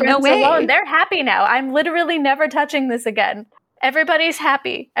leave my friends alone. They're happy now. I'm literally never touching this again. Everybody's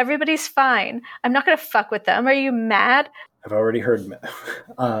happy. Everybody's fine. I'm not going to fuck with them. Are you mad? I've already heard.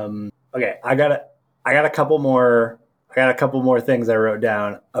 Okay, I got a couple more things I wrote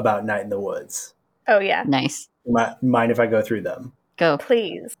down about Night in the Woods. Oh yeah. Nice. Mind if I go through them? Go.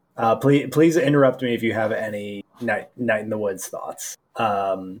 Please. Please interrupt me if you have any Night in the Woods thoughts.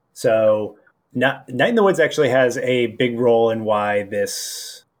 So Night in the Woods actually has a big role in why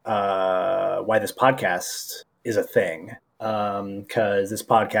this podcast is a thing. Because this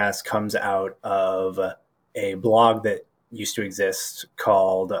podcast comes out of a blog that used to exist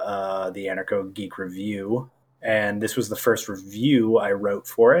called the Anarcho Geek Review. And this was the first review I wrote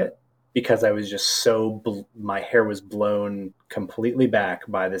for it because I was just my hair was blown completely back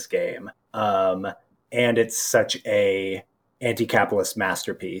by this game. And it's such a anti-capitalist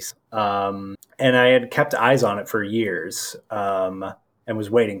masterpiece. And I had kept eyes on it for years and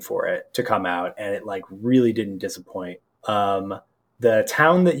was waiting for it to come out. And it like really didn't disappoint. The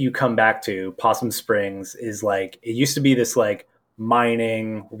town that you come back to, Possum Springs, is like, it used to be this like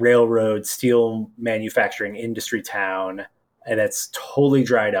mining, railroad, steel manufacturing industry town, and it's totally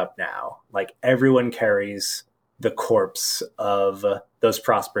dried up now. Like everyone carries the corpse of those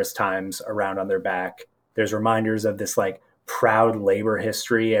prosperous times around on their back. There's reminders of this like proud labor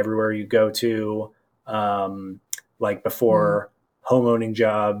history everywhere you go to, like before homeowning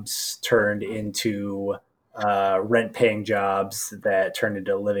jobs turned into rent-paying jobs that turned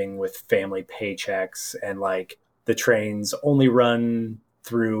into living with family paychecks, and like the trains only run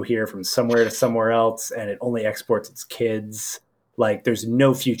through here from somewhere to somewhere else, and it only exports its kids. Like there's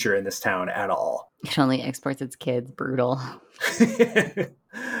no future in this town at all. It only exports its kids. Brutal.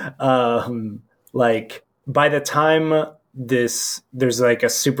 Like by the time there's like a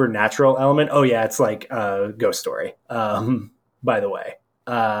supernatural element. Oh yeah, it's like a Ghost Story. By the way,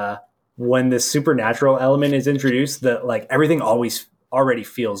 when the supernatural element is introduced, that like everything always already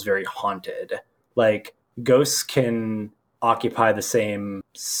feels very haunted. Like ghosts can occupy the same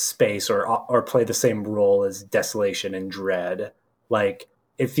space or play the same role as desolation and dread. Like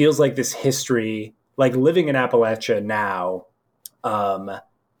it feels like this history, like living in Appalachia now,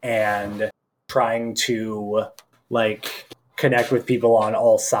 and trying to like connect with people on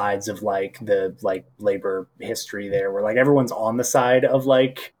all sides of like the like labor history there, where like everyone's on the side of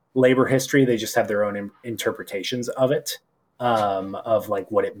like labor history. They just have their own interpretations of it, of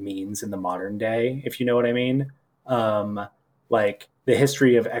like what it means in the modern day, if you know what I mean. Like the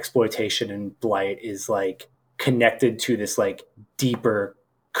history of exploitation and blight is like connected to this like deeper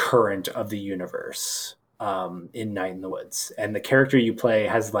current of the universe, in Night in the Woods. And the character you play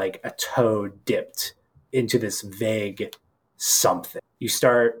has like a toe dipped into this vague something. You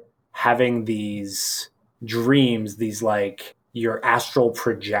start having these dreams, these like you're astral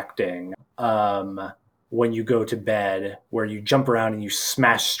projecting, when you go to bed, where you jump around and you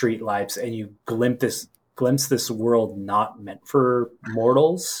smash street lights and you glimpse this world not meant for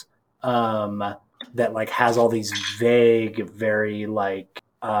mortals, that like has all these vague, very like,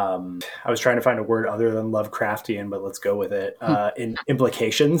 I was trying to find a word other than Lovecraftian, but let's go with it, in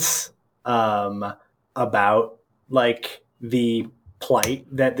implications, about like the plight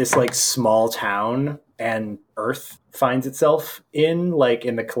that this like small town and Earth finds itself in, like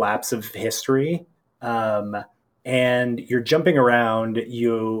in the collapse of history. And you're jumping around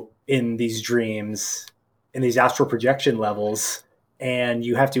in these dreams, in these astral projection levels, and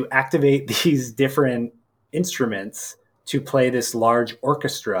you have to activate these different instruments to play this large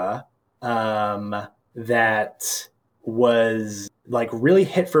orchestra, that was like really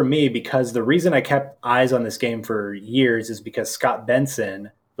hit for me, because the reason I kept eyes on this game for years is because Scott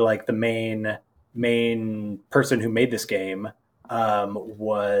Benson, like the main person who made this game,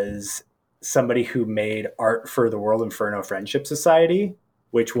 was somebody who made art for the World Inferno Friendship Society,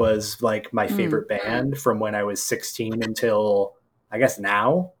 which was like my favorite band from when I was 16 until I guess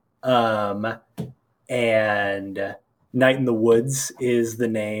now. And Night in the Woods is the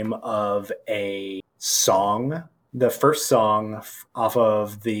name of a song, the first song off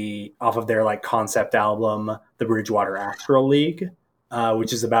of their like concept album, The Bridgewater Astral League,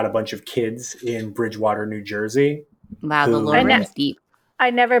 which is about a bunch of kids in Bridgewater, New Jersey. Wow, the lore runs deep. I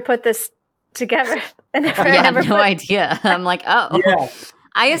never put this together. I had no idea. I'm like, oh. Yeah.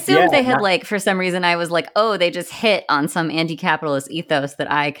 I assumed they had like, for some reason I was like, oh, they just hit on some anti-capitalist ethos that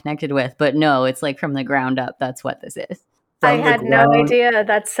I connected with. But no, it's like from the ground up. That's what this is. I had no idea.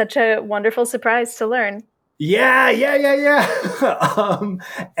 That's such a wonderful surprise to learn. Yeah.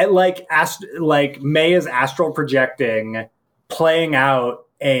 And like May is astral projecting, playing out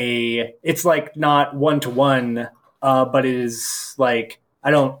it's like not 1-to-1, but it is like, I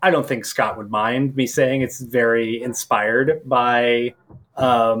don't think Scott would mind me saying it's very inspired by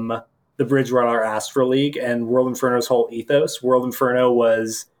the Bridgewater Astral League and World Inferno's whole ethos. World Inferno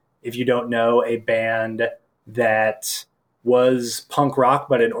was, if you don't know, a band that was punk rock,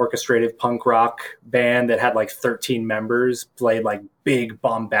 but an orchestrated punk rock band that had like 13 members, played like big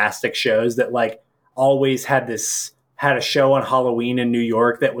bombastic shows that like always had a show on Halloween in New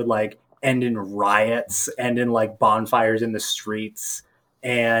York that would like end in riots, end in like bonfires in the streets,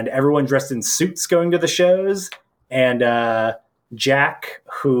 and everyone dressed in suits going to the shows. And Jack,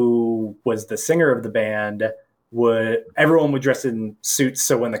 who was the singer of the band, everyone would dress in suits,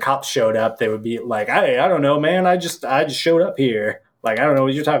 so when the cops showed up, they would be like, "Hey, I don't know, man. I just showed up here. Like, I don't know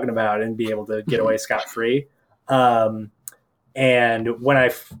what you're talking about," and be able to get away scot-free. And when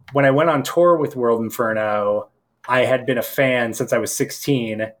I went on tour with World Inferno, I had been a fan since I was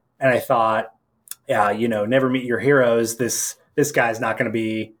 16, and I thought, yeah, never meet your heroes. This guy's not going to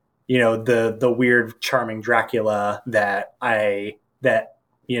be, the weird, charming Dracula that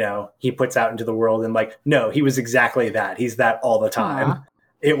he puts out into the world. And like, no, he was exactly that. He's that all the time. Aww.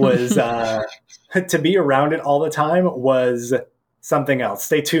 It was, to be around it all the time was something else.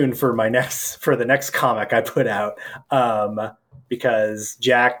 Stay tuned for the next comic I put out. Because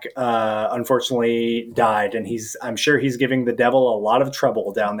Jack, unfortunately died, and I'm sure he's giving the devil a lot of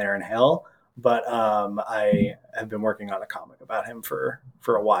trouble down there in hell. But, I have been working on a comic about him for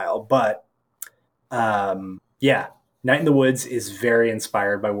a while, but, yeah. Night in the Woods is very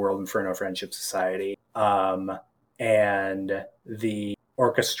inspired by World Inferno Friendship Society. And the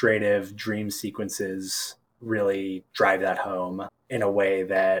orchestrative dream sequences really drive that home in a way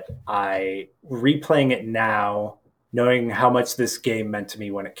that replaying it now, knowing how much this game meant to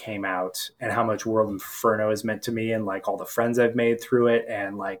me when it came out and how much World Inferno has meant to me and like all the friends I've made through it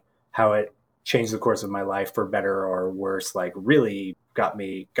and like how it changed the course of my life for better or worse, like really got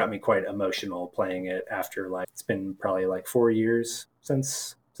me quite emotional playing it after like, it's been probably like 4 years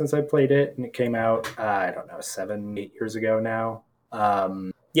since I played it, and it came out, I don't know, 7-8 years ago now.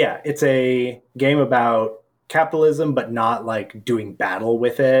 Yeah, it's a game about capitalism, but not like doing battle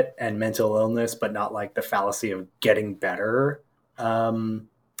with it, and mental illness, but not like the fallacy of getting better. I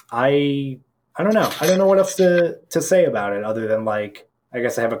don't know. I don't know what else to say about it other than like, I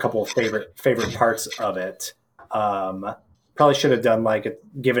guess I have a couple of favorite parts of it. Probably should have done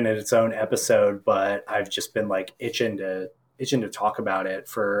given it its own episode, but I've just been like itching to talk about it.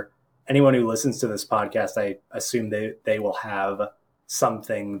 For anyone who listens to this podcast, I assume they will have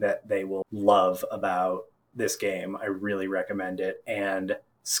something that they will love about this game. I really recommend it. And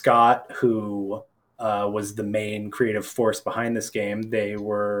Scott, who was the main creative force behind this game, they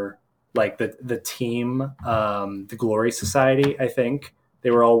were like the team, the Glory Society, I think. They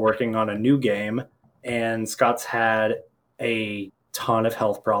were all working on a new game, and Scott's had a ton of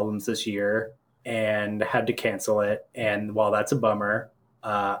health problems this year and had to cancel it. And while that's a bummer,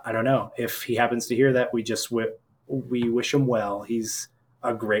 I don't know if he happens to hear that. We wish him well. He's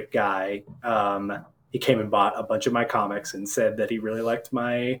a great guy. He came and bought a bunch of my comics and said that he really liked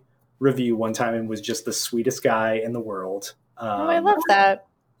my review one time and was just the sweetest guy in the world. I love that.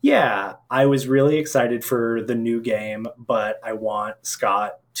 Yeah, I was really excited for the new game, but I want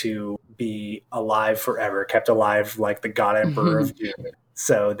Scott to be alive forever, kept alive like the God Emperor of Doom.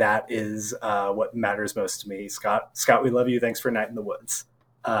 So that is what matters most to me. Scott, we love you. Thanks for Night in the Woods.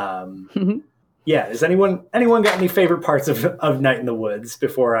 Yeah, does anyone got any favorite parts of Night in the Woods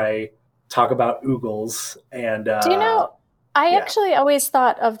before I talk about Oogles? And do you know, I actually always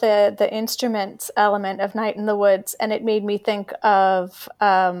thought of the instruments element of Night in the Woods, and it made me think of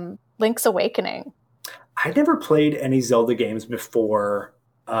Link's Awakening. I never played any Zelda games before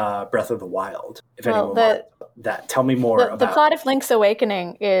Breath of the Wild. If anyone wants that, tell me more about the plot of Link's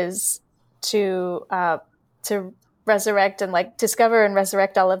Awakening is to resurrect and like discover and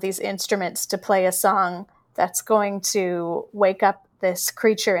resurrect all of these instruments to play a song that's going to wake up this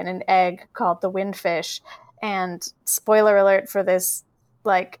creature in an egg called the Windfish. And spoiler alert for this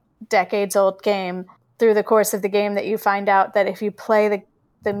like decades old game, through the course of the game that you find out that if you play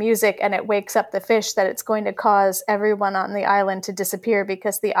the music and it wakes up the fish, that it's going to cause everyone on the island to disappear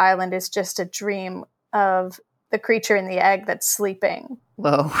because the island is just a dream of the creature in the egg that's sleeping.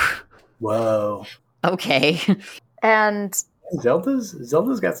 Whoa. Okay. And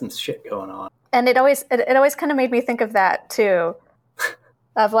Zelda's got some shit going on. And it always kind of made me think of that too.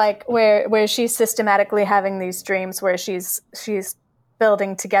 Of like where she's systematically having these dreams where she's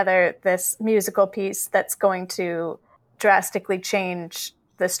building together this musical piece that's going to drastically change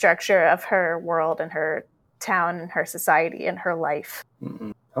the structure of her world and her town and her society and her life.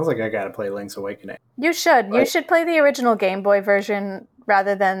 Mm-hmm. Sounds like I gotta play Link's Awakening. You should. You should play the original Game Boy version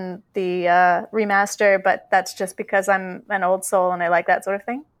rather than the remaster, but that's just because I'm an old soul and I like that sort of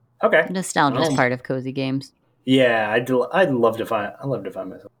thing. Okay. Nostalgia is part of cozy games. Yeah, I'd love to find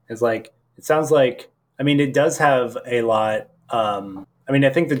myself. It's like, it sounds like I mean, it does have a lot. I mean, I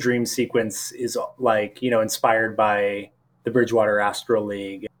think the dream sequence is like, inspired by the Bridgewater Astral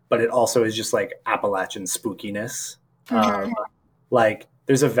League, but it also is just like Appalachian spookiness. Like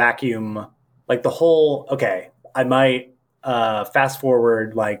there's a vacuum, like the whole, okay, I might fast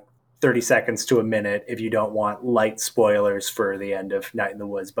forward like 30 seconds to a minute if you don't want light spoilers for the end of Night in the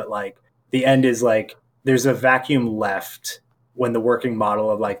Woods, but like the end is like there's a vacuum left when the working model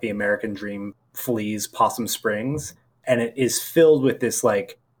of like the American dream flees Possum Springs, and it is filled with this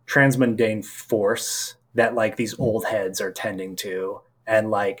like transmundane force that like these old heads are tending to. And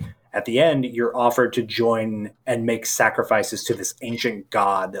like at the end, you're offered to join and make sacrifices to this ancient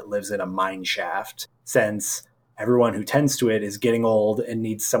god that lives in a mine shaft, since everyone who tends to it is getting old and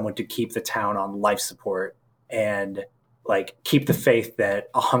needs someone to keep the town on life support and like keep the faith that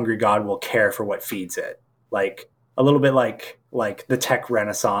a hungry god will care for what feeds it. Like a little bit like the tech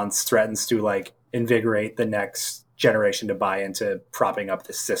renaissance threatens to like invigorate the next generation to buy into propping up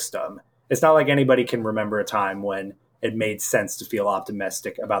the system. It's not like anybody can remember a time when it made sense to feel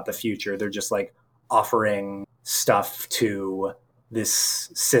optimistic about the future. They're just like offering stuff to this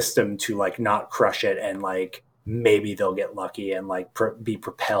system to like not crush it, and like maybe they'll get lucky and like be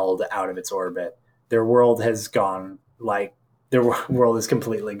propelled out of its orbit. Their world has gone, like their world is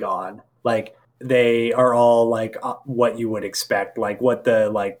completely gone. Like they are all like what you would expect, like what the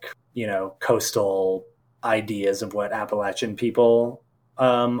like, coastal ideas of what Appalachian people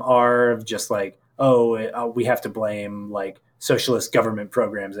are, just like, we have to blame like socialist government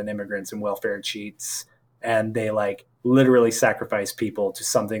programs and immigrants and welfare cheats. And they like literally sacrifice people to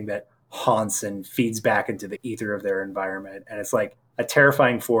something that haunts and feeds back into the ether of their environment. And it's like a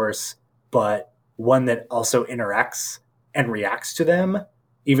terrifying force, but one that also interacts and reacts to them,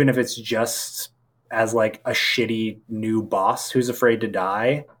 even if it's just as like a shitty new boss who's afraid to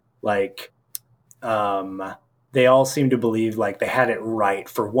die. Like, they all seem to believe like they had it right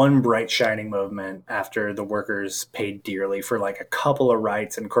for one bright shining moment after the workers paid dearly for like a couple of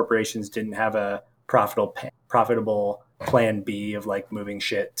rights and corporations didn't have a profitable plan B of like moving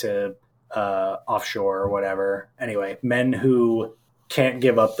shit to offshore or whatever. Anyway, men who can't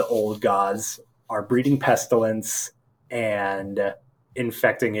give up the old gods are breeding pestilence and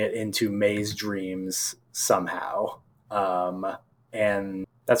infecting it into May's dreams somehow. And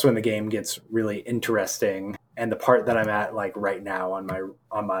that's when the game gets really interesting. And the part that I'm at like right now on my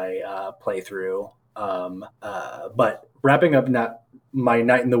playthrough. But wrapping up my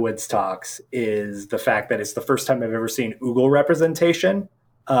Night in the Woods talks is the fact that it's the first time I've ever seen Oogle representation.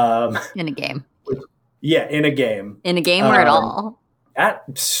 In a game. Yeah, in a game. In a game or at all?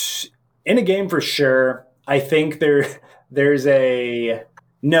 In a game for sure. I think there's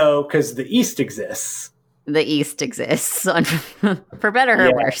no, because the East exists. The East exists, for better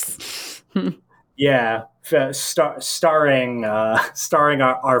or worse. Yeah, starring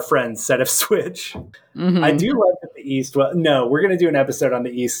our friend Set of Switch. Mm-hmm. I do like that the East. Well, no, we're going to do an episode on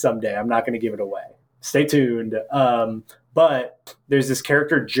the East someday. I'm not going to give it away. Stay tuned. But there's this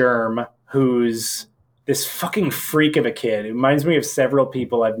character Germ who's this fucking freak of a kid. It reminds me of several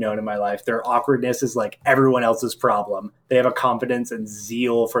people I've known in my life. Their awkwardness is like everyone else's problem. They have a confidence and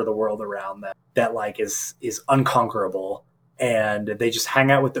zeal for the world around them that like is unconquerable. And they just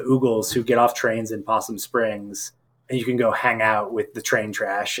hang out with the Oogles who get off trains in Possum Springs, and you can go hang out with the train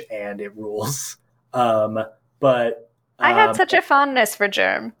trash, and it rules. But I had such a fondness for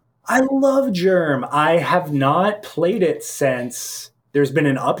Germ. I love Germ. I have not played it since there's been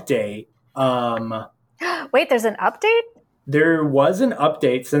an update. Wait, there's an update? There was an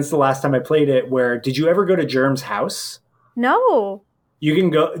update since the last time I played it. Where did you ever go to Germ's house? No. You can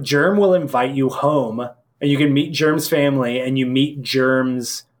go. Germ will invite you home. And you can meet Germ's family, and you meet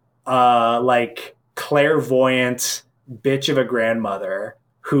Germ's, like, clairvoyant bitch of a grandmother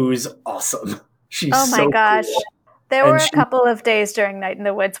who's awesome. She's oh my gosh. Cool. There were a couple of days during Night in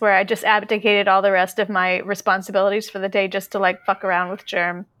the Woods where I just abdicated all the rest of my responsibilities for the day just to, like, fuck around with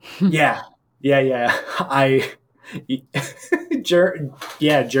Germ. Yeah.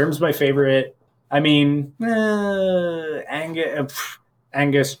 Germ's my favorite. I mean,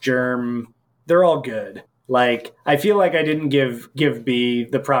 Angus, Germ, they're all good. Like, I feel like I didn't give B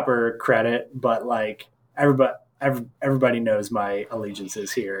the proper credit, but like everybody knows my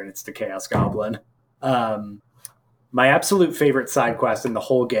allegiances here, and it's the Chaos Goblin. My absolute favorite side quest in the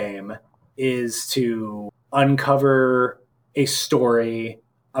whole game is to uncover a story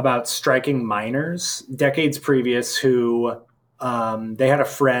about striking miners decades previous who they had a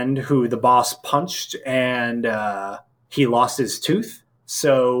friend who the boss punched, and he lost his tooth.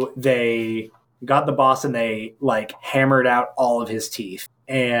 So they got the boss and they like hammered out all of his teeth.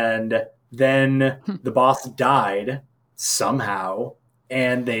 And Then the boss died somehow,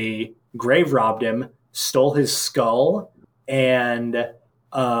 and they grave robbed him, stole his skull, and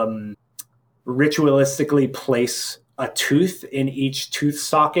ritualistically place a tooth in each tooth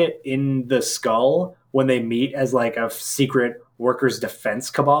socket in the skull when they meet as like a secret workers' defense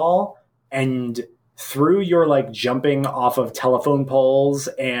cabal. And through your like jumping off of telephone poles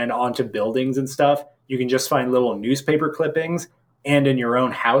and onto buildings and stuff, you can just find little newspaper clippings, and in your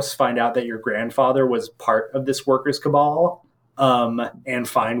own house find out that your grandfather was part of this workers' cabal, and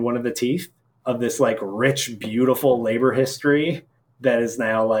find one of the teeth of this like rich, beautiful labor history that is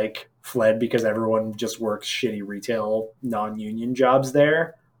now like fled because everyone just works shitty retail non-union jobs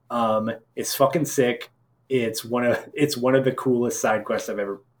there. It's fucking sick. It's one of the coolest side quests I've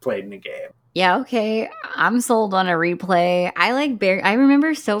ever played in a game. Yeah, okay. I'm sold on a replay. I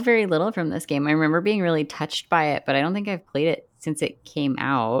remember so very little from this game. I remember being really touched by it, but I don't think I've played it since it came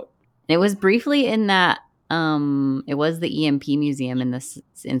out. And it was briefly in that it was the EMP museum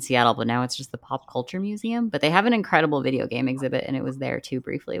in Seattle, but now it's just the Pop Culture Museum. But they have an incredible video game exhibit, and it was there too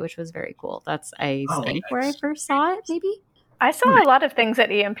briefly, which was very cool. That's think where I first saw it, maybe. I saw a lot of things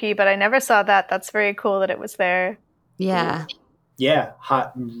at EMP, but I never saw that. That's very cool that it was there. Yeah. Yeah,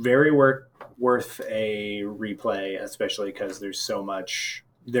 very worth a replay, especially because there's so much.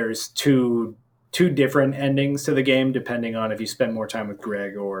 There's two different endings to the game, depending on if you spend more time with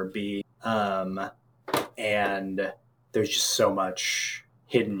Greg or B. And there's just so much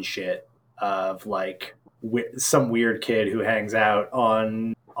hidden shit of like some weird kid who hangs out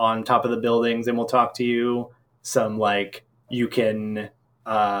on top of the buildings and will talk to you. Some like you can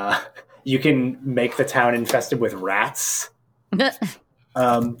make the town infested with rats.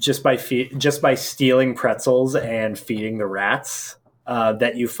 Just by stealing pretzels and feeding the rats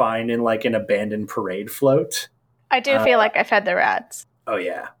that you find in like an abandoned parade float. I do feel like I fed the rats. Oh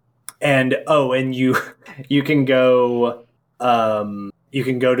yeah, and you can go to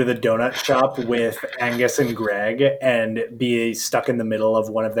the donut shop with Angus and Greg and be stuck in the middle of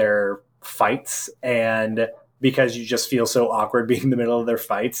one of their fights, and because you just feel so awkward being in the middle of their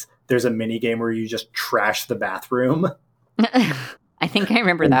fights, there's a mini game where you just trash the bathroom. I think I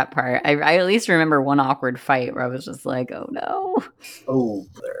remember that part. I at least remember one awkward fight where I was just like, oh no. Oh,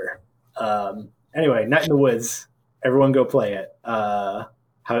 there. Anyway, Night in the Woods. Everyone go play it. How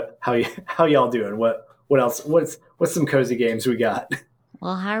y'all doing? What else? What's some cozy games we got?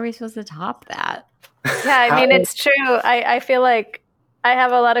 Well, how are we supposed to top that? Yeah, I mean, it's true. I feel like I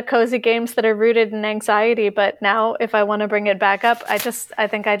have a lot of cozy games that are rooted in anxiety, but now if I want to bring it back up, I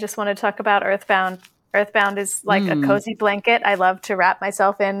think I just want to talk about Earthbound. Earthbound is like a cozy blanket I love to wrap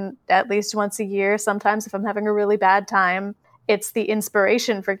myself in at least once a year. Sometimes if I'm having a really bad time, it's the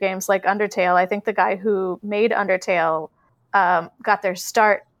inspiration for games like Undertale. I think the guy who made Undertale got their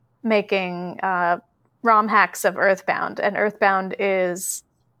start making ROM hacks of Earthbound. And Earthbound is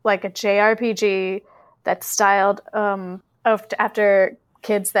like a JRPG that's styled after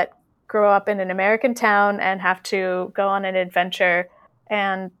kids that grow up in an American town and have to go on an adventure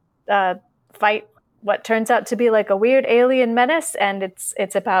and fight what turns out to be like a weird alien menace. And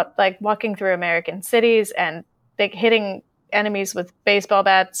it's about like walking through American cities and like hitting enemies with baseball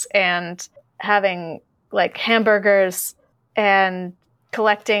bats and having like hamburgers and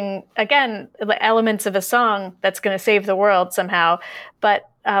collecting, again, elements of a song that's going to save the world somehow. But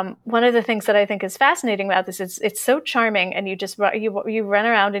one of the things that I think is fascinating about this is it's so charming, and you run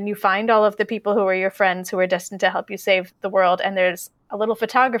around and you find all of the people who are your friends who are destined to help you save the world, and there's a little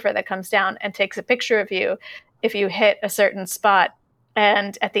photographer that comes down and takes a picture of you if you hit a certain spot.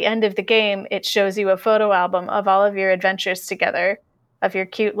 And at the end of the game, it shows you a photo album of all of your adventures together, of your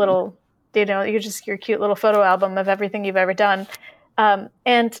cute little, your cute little photo album of everything you've ever done.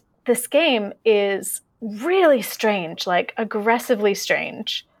 And this game is really strange, like aggressively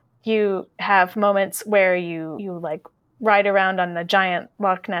strange. You have moments where you like ride around on a giant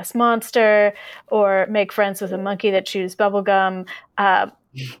Loch Ness monster or make friends with a monkey that chews bubblegum.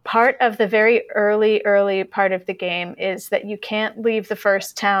 Part of the very early part of the game is that you can't leave the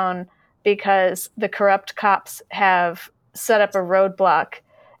first town because the corrupt cops have set up a roadblock,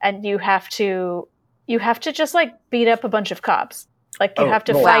 and you have to just like beat up a bunch of cops. Like you have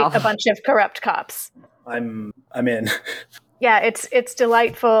to fight a bunch of corrupt cops. I'm in. Yeah, it's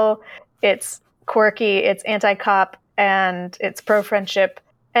delightful. It's quirky. It's anti-cop, and it's pro-friendship,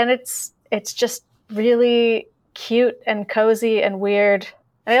 and it's just really cute and cozy and weird,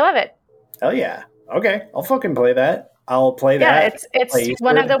 and I love it. Hell yeah! Okay, I'll fucking play that. I'll play that. Yeah, it's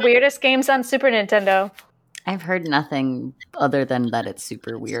one of the weirdest games on Super Nintendo. I've heard nothing other than that it's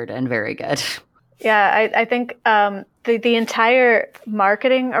super weird and very good. Yeah, I think the entire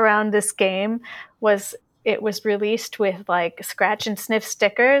marketing around this game was released with like scratch and sniff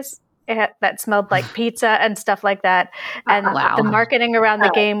stickers that smelled like pizza and stuff like that. And the marketing around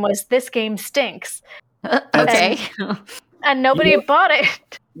the game was, this game stinks. Okay. And nobody bought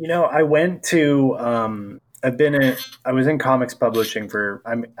it. I went to, I was in comics publishing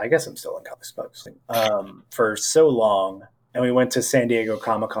I guess I'm still in comics publishing, for so long. And we went to San Diego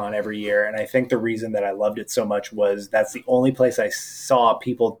Comic-Con every year. And I think the reason that I loved it so much was that's the only place I saw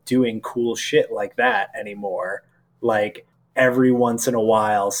people doing cool shit like that anymore. Like every once in a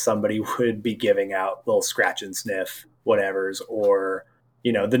while, somebody would be giving out little scratch and sniff whatevers, or,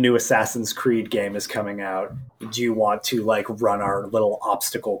 the new Assassin's Creed game is coming out. Do you want to like run our little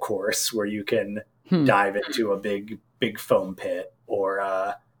obstacle course where you can dive into a big foam pit,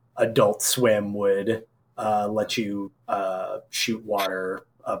 or Adult Swim would let you shoot water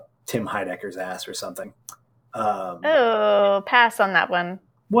up Tim Heidecker's ass or something. Pass on that one.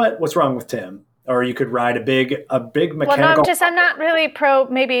 What's wrong with Tim? Or you could ride a big mechanical. Well, no, I'm not really pro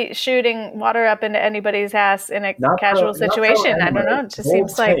maybe shooting water up into anybody's ass in a casual situation. I don't know. It just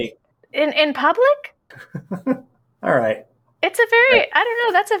seems like in public. All right. It's a very, I don't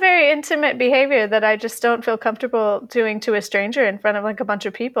know, that's a very intimate behavior that I just don't feel comfortable doing to a stranger in front of like a bunch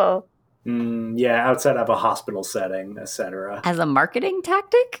of people. Yeah, outside of a hospital setting, etc. As a marketing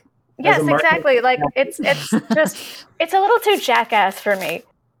tactic? Yes, exactly. Like it's just, it's a little too jackass for me.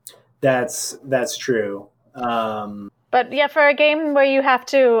 That's true. But yeah, for a game where you have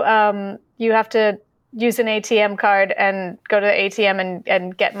to use an ATM card and go to the ATM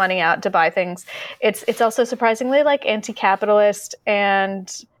and get money out to buy things, it's also surprisingly like anti-capitalist,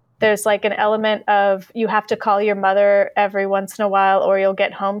 and there's like an element of you have to call your mother every once in a while or you'll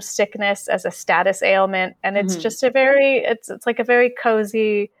get homesickness as a status ailment, and it's just it's like a very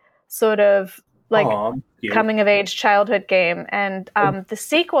cozy sort of like coming of age childhood game. And the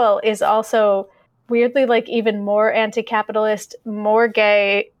sequel is also weirdly like even more anti-capitalist, more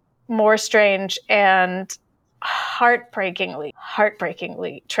gay, more strange, and heartbreakingly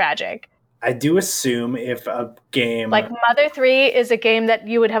tragic. I do assume if a game like Mother 3 is a game that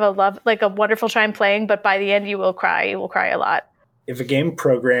you would have a wonderful time playing, but by the end you will cry. You will cry a lot. If a game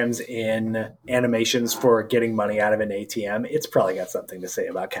programs in animations for getting money out of an ATM, it's probably got something to say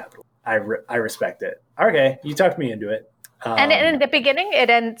about capital. I respect it. Okay, you talked me into it. And in the beginning,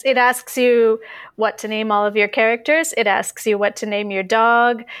 it asks you what to name all of your characters. It asks you what to name your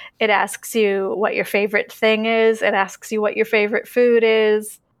dog. It asks you what your favorite thing is. It asks you what your favorite food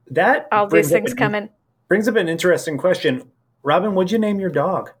is. That all these things come in. Brings up an interesting question. Robin, what'd you name your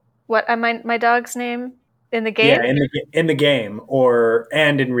dog? What my dog's name in the game? Yeah, in the game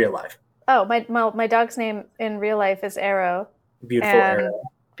and in real life. Oh, my dog's name in real life is Arrow. Beautiful Arrow.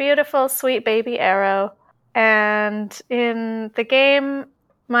 Beautiful, sweet baby Arrow. And in the game,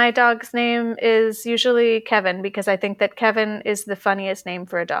 my dog's name is usually Kevin, because I think that Kevin is the funniest name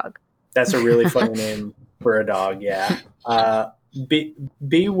for a dog. That's a really funny name for a dog, yeah. What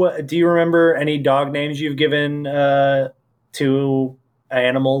do you remember any dog names you've given to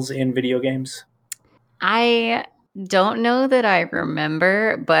animals in video games? I don't know that I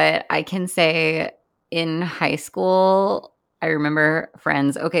remember, but I can say in high school, I remember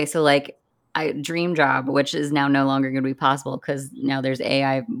friends. Okay, so like Dream Job, which is now no longer going to be possible because now there's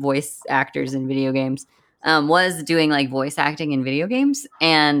AI voice actors in video games, was doing like voice acting in video games.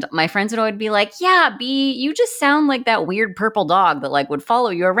 And my friends would always be like, yeah, B, you just sound like that weird purple dog that like would follow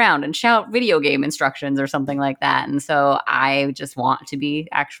you around and shout video game instructions or something like that. And so I just want to be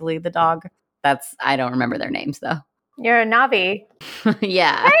actually the dog. I don't remember their names though. You're a Navi.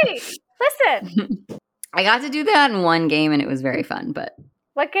 Yeah. Hey, listen. I got to do that in one game and it was very fun, but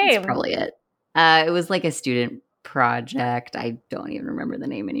what game? That's probably it. It was like a student project. I don't even remember the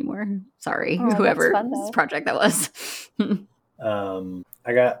name anymore. Sorry, whoever this project that was.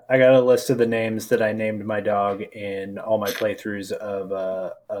 I got a list of the names that I named my dog in all my playthroughs of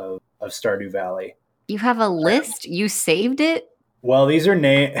Stardew Valley. You have a list? You saved it? Well, these are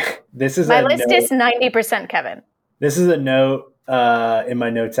This is my list is 90% Kevin. This is a note in my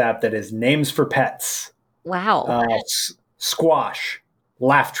notes app that is names for pets. Wow. Squash,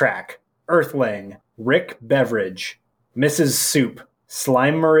 Laugh Track, Earthling, Rick Beverage, Mrs. Soup,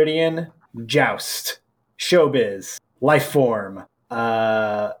 Slime Meridian, Joust, Showbiz, Lifeform,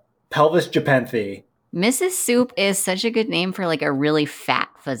 Pelvis Japenthe. Mrs. Soup is such a good name for like a really fat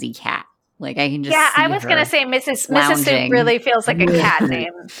fuzzy cat. Like I can just I was gonna say Mrs. Soup really feels like a cat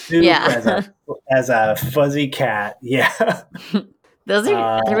name. Yeah, as a fuzzy cat. Yeah.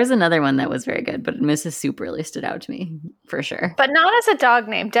 There was another one that was very good, but Mrs. Soup really stood out to me for sure. But not as a dog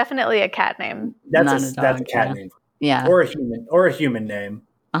name, definitely a cat name. That's a cat name. Yeah. Or a human name.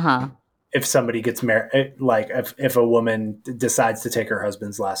 Uh-huh. If somebody gets married, like if a woman decides to take her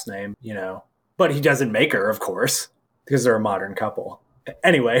husband's last name, but he doesn't make her, of course, because they're a modern couple.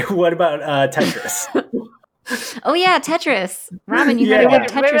 Anyway, what about Tetris? Oh yeah, Tetris. Robin, you gotta get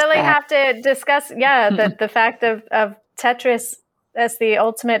Tetris. We really back. have to discuss, the fact of Tetris as the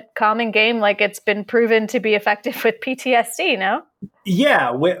ultimate calming game. Like, it's been proven to be effective with PTSD. No.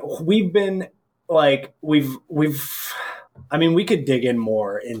 Yeah, we've been like we've. I mean, we could dig in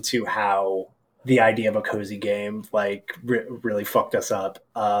more into how the idea of a cozy game like really fucked us up.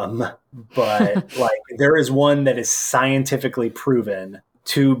 But like, there is one that is scientifically proven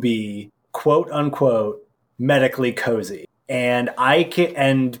to be quote unquote medically cozy, and I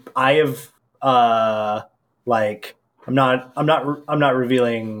have like I'm not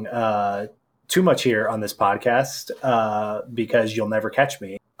revealing too much here on this podcast because you'll never catch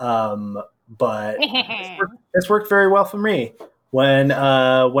me. But this worked very well for me when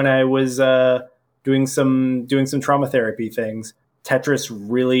I was doing some trauma therapy things. Tetris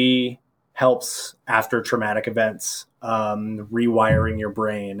really helps after traumatic events, rewiring your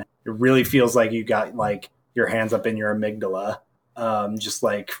brain. It really feels like you got like your hands up in your amygdala, just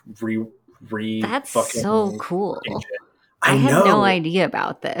like That's so cool. I had no idea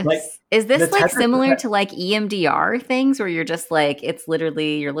about this. Like, is this like similar to like EMDR things where you're just like, it's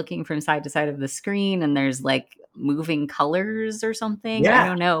literally, you're looking from side to side of the screen and there's like moving colors or something? Yeah. I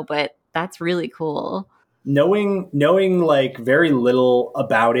don't know, but that's really cool. Knowing like very little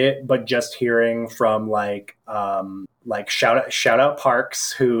about it, but just hearing from like shout out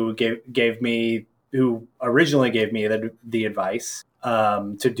Parks, who originally gave me the advice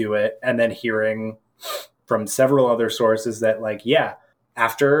to do it, and then hearing from several other sources that like, yeah,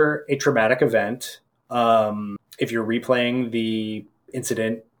 after a traumatic event, if you're replaying the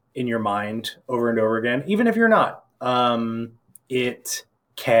incident in your mind over and over again, even if you're not, it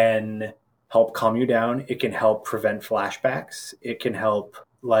can help calm you down. It can help prevent flashbacks. It can help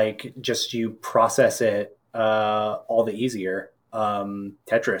like just you process it all the easier.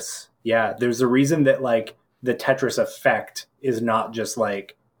 Tetris. Yeah, there's a reason that like the Tetris effect is not just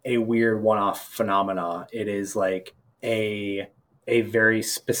like a weird one-off phenomena. It is like a very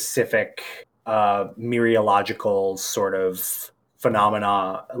specific mereological sort of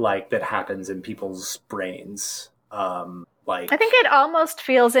phenomena like that happens in people's brains. Like, I think it almost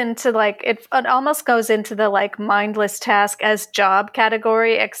feels into like it almost goes into the like mindless task as job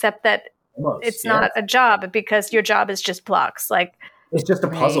category, except that it's not a job because your job is just blocks. Like, it's just a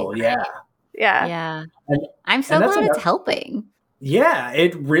puzzle. Yeah. And I'm so glad it's helping. Yeah,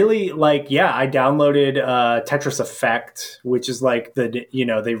 it really like, I downloaded Tetris Effect, which is like they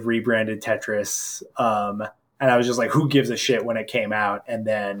rebranded Tetris. And I was just like, who gives a shit when it came out? And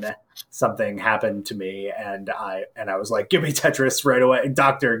then something happened to me and I was like, give me Tetris right away.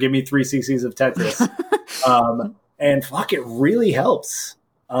 Doctor, give me 3 cc's of Tetris. And fuck, it really helps.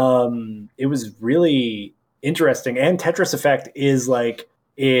 It was really interesting. And Tetris Effect is like,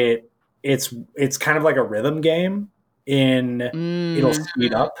 it's kind of like a rhythm game. It'll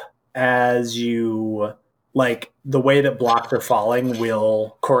speed up as you like the way that blocks are falling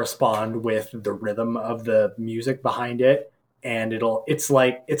will correspond with the rhythm of the music behind it, and it's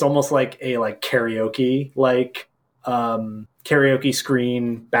almost like a like karaoke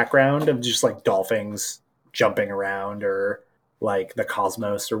screen background of just like dolphins jumping around or like the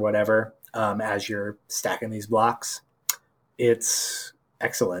cosmos or whatever as you're stacking these blocks. It's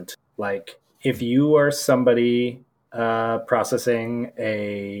excellent. Like, if you are somebody processing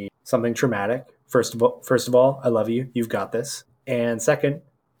something traumatic, first of all, I love you. You've got this. And second,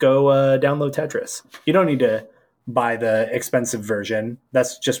 go download Tetris. You don't need to buy the expensive version.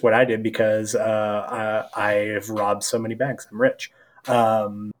 That's just what I did because I've robbed so many banks. I'm rich.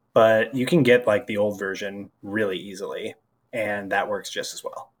 But you can get like the old version really easily, and that works just as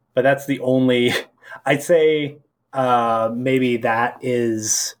well. But that's the only, I'd say maybe that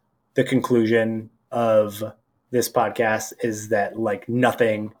is the conclusion of this podcast, is that like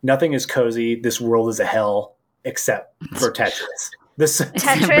nothing is cozy. This world is a hell except for Tetris.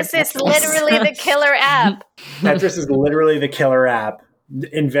 Tetris is literally the killer app. Tetris is literally the killer app.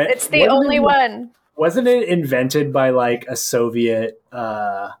 It's the only one. Wasn't it invented by like a Soviet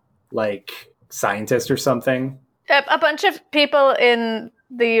like scientist or something? A bunch of people in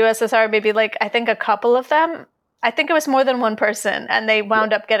the USSR, maybe like I think a couple of them. I think it was more than one person, and they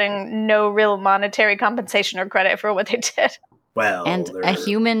wound up getting no real monetary compensation or credit for what they did. Well, and a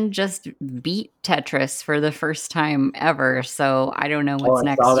human just beat Tetris for the first time ever, so I don't know what's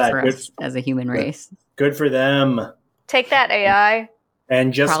next for us as a human race. Good for them. Take that, AI.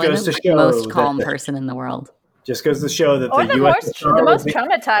 And just Probably goes to the show most calm person in the world. Just goes to show that or the most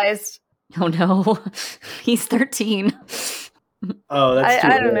traumatized. Oh no, he's 13. Oh, that's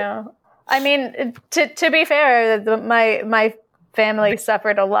I don't know. I mean, to be fair, my family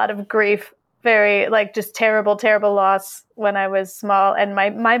suffered a lot of grief, very just terrible loss when I was small, and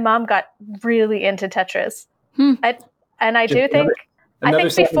my mom got really into Tetris. I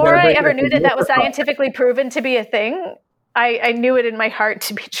think before I ever knew that was scientifically proven to be a thing, I knew it in my heart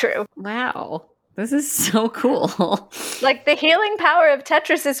to be true. Wow, this is so cool. Like, the healing power of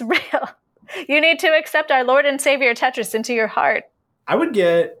Tetris is real. You need to accept our Lord and Savior Tetris into your heart. I would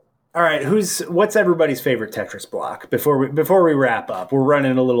get. All right, what's everybody's favorite Tetris block? Before we wrap up, we're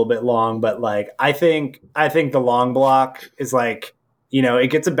running a little bit long, but I think the long block is it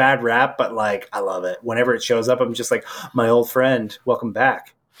gets a bad rap, but I love it. Whenever it shows up, I'm just like, my old friend, welcome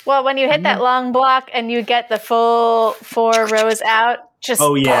back. Well, when you hit that long block and you get the full 4 rows out, just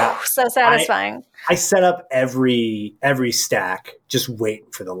so satisfying. I set up every stack just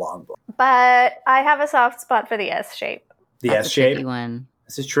waiting for the long block. But I have a soft spot for the S shape. The S shape one.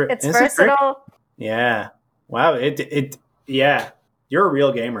 This is true. It's versatile. Yeah. Wow. Yeah. You're a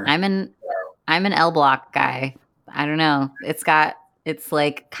real gamer. I'm an L block guy. I don't know. It's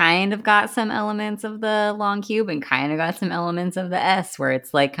kind of got some elements of the long cube and kind of got some elements of the S, where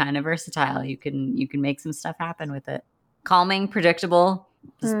it's kind of versatile. You can make some stuff happen with it. Calming, predictable.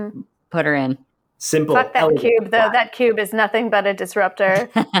 Just put her in. Simple. Fuck that cube, though. That cube is nothing but a disruptor.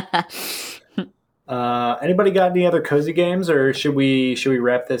 Anybody got any other cozy games, or should we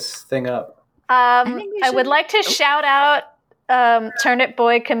wrap this thing up? I would like to shout out Turnip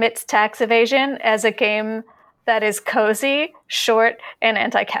Boy Commits Tax Evasion as a game that is cozy, short, and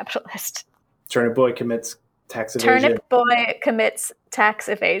anti-capitalist. Turnip Boy Commits Tax Evasion. Turnip Boy Commits Tax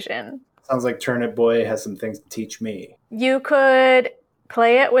Evasion. Sounds like Turnip Boy has some things to teach me. You could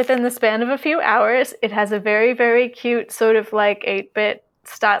play it within the span of a few hours. It has a very, very cute sort of 8-bit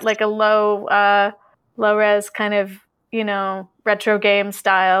style, a low res kind of, retro game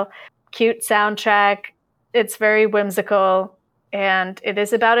style. Cute soundtrack. It's very whimsical, and it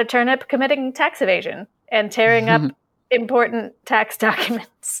is about a turnip committing tax evasion and tearing up important tax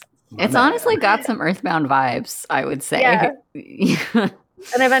documents. It's honestly got some Earthbound vibes, I would say. Yeah.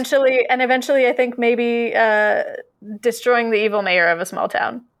 And eventually I think maybe destroying the evil mayor of a small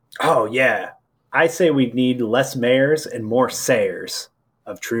town. Oh yeah. I say we need less mayors and more sayers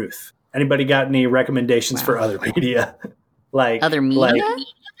of truth. Anybody got any recommendations for other media? Other media?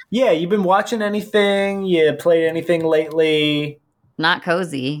 Yeah, you've been watching anything? You played anything lately? Not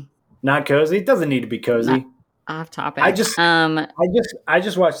cozy. Not cozy? It doesn't need to be cozy. Not off topic. I just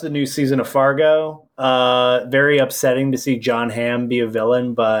watched the new season of Fargo. Very upsetting to see John Hamm be a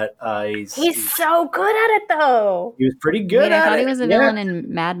villain, but he's so good at it though. He was pretty good at it. I thought he was a villain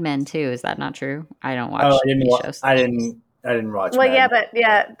in Mad Men too. Is that not true? I don't watch shows. I didn't watch. Well,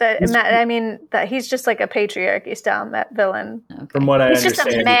 I mean, that he's just a patriarchy style villain. Okay. From what I understand, he's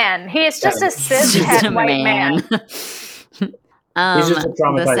just a man. He is just a cishet white man. He's just a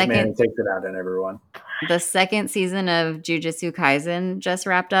traumatized man who takes it out on everyone. The second season of Jujutsu Kaisen just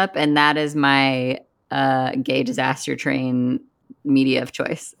wrapped up, and that is my gay disaster train media of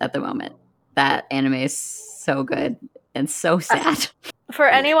choice at the moment. That anime is so good and so sad. For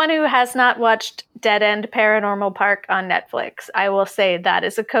anyone who has not watched Dead End Paranormal Park on Netflix, I will say that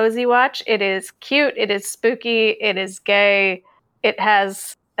is a cozy watch. It is cute. It is spooky. It is gay. It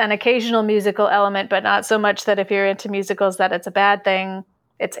has an occasional musical element, but not so much that if you're into musicals that it's a bad thing.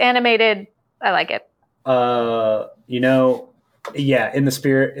 It's animated. I like it. In the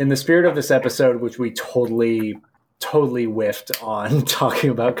spirit of this episode, which we totally whiffed on talking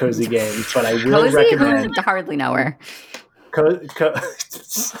about cozy games, but I will recommend. Hardly know her.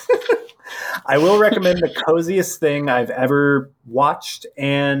 I will recommend the coziest thing I've ever watched,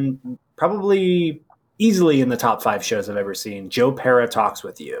 and probably easily in the top 5 shows I've ever seen. Joe Pera Talks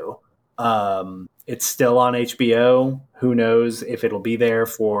with You. It's still on HBO. Who knows if it'll be there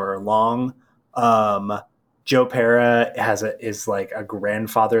for long. Joe Pera is a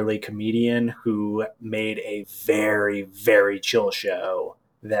grandfatherly comedian who made a very, very chill show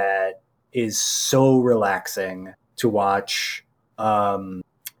that is so relaxing to watch.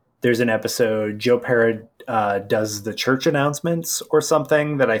 There's an episode, Joe Pera does the church announcements or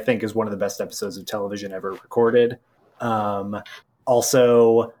something that I think is one of the best episodes of television ever recorded.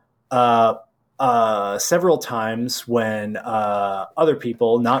 Also, several times when other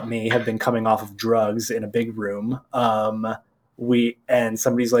people, not me, have been coming off of drugs in a big room, and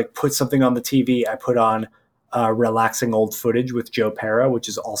somebody's put something on the TV, I put on Relaxing Old Footage with Joe Pera, which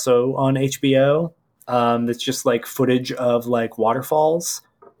is also on HBO. That's just footage of waterfalls.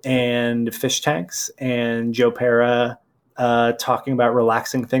 and fish tanks and Joe Pera talking about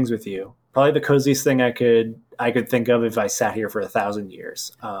relaxing things with you. Probably the coziest thing I could think of if I sat here for 1,000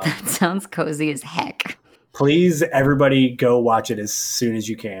 years. That sounds cozy as heck. Please, everybody, go watch it as soon as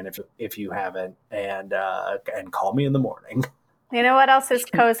you can if you haven't, and call me in the morning. You know what else is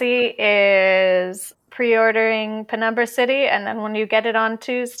cozy is pre-ordering Penumbra City, and then when you get it on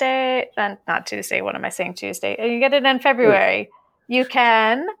Tuesday, not Tuesday, what am I saying, Tuesday? And you get it in February, you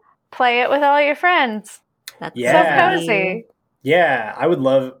can play it with all your friends. That's so cozy. Yeah, I would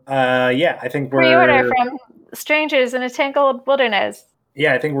love, I think we're... Pre-order from strangers in a tangled wilderness.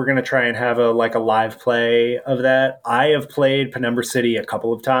 Yeah, I think we're going to try and have a live play of that. I have played Penumbra City a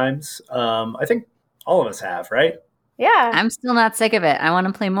couple of times. I think all of us have, right? Yeah. I'm still not sick of it. I want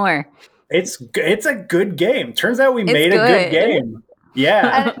to play more. It's a good game. Turns out we made a good game.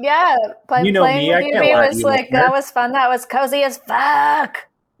 Yeah. Playing with you was like, that was fun. That was cozy as fuck.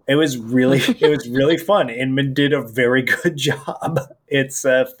 It was really fun. Inman did a very good job. It's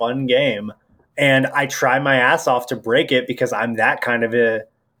a fun game. And I try my ass off to break it because I'm that kind of a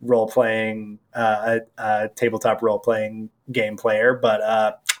role-playing, tabletop role-playing game player. But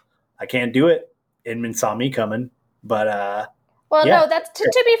I can't do it. Inman saw me coming. But no, that's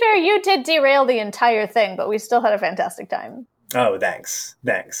to be fair, you did derail the entire thing, but we still had a fantastic time. Oh, thanks.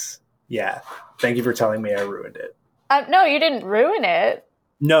 Yeah, thank you for telling me I ruined it. No, you didn't ruin it.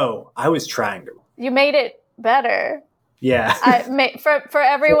 No, I was trying to. You made it better. Yeah. For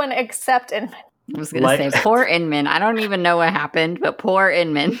everyone except Inman. I was going to say, poor Inman. I don't even know what happened, but poor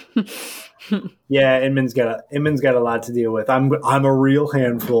Inman. Yeah, Inman's got a lot to deal with. I'm a real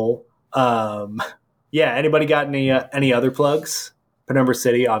handful. Yeah, anybody got any other plugs? Penumbra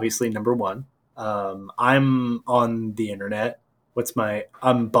City, obviously number one. I'm on the internet.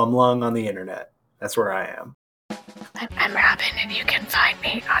 I'm Bumlung on the internet. That's where I am. I'm Robin, and you can find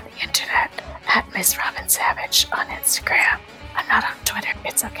me on the internet at Miss Robin Savage on Instagram. I'm not on Twitter.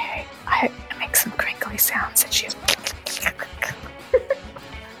 It's okay. I make some crinkly sounds at you.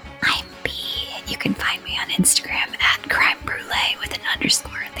 I'm B. You can find me on Instagram at Crime Brulee with an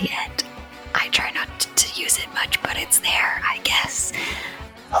underscore at the end. I try not to use it much, but it's there, I guess.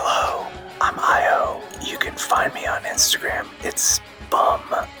 Hello, I'm Io. You can find me on Instagram. It's bum,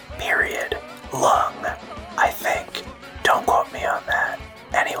 period, lung, I think. Don't quote me on that.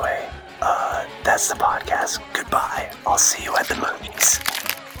 Anyway, that's the podcast. Goodbye. I'll see you at the movies.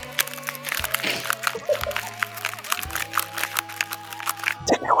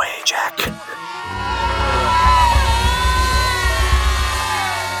 Take it away, Jack.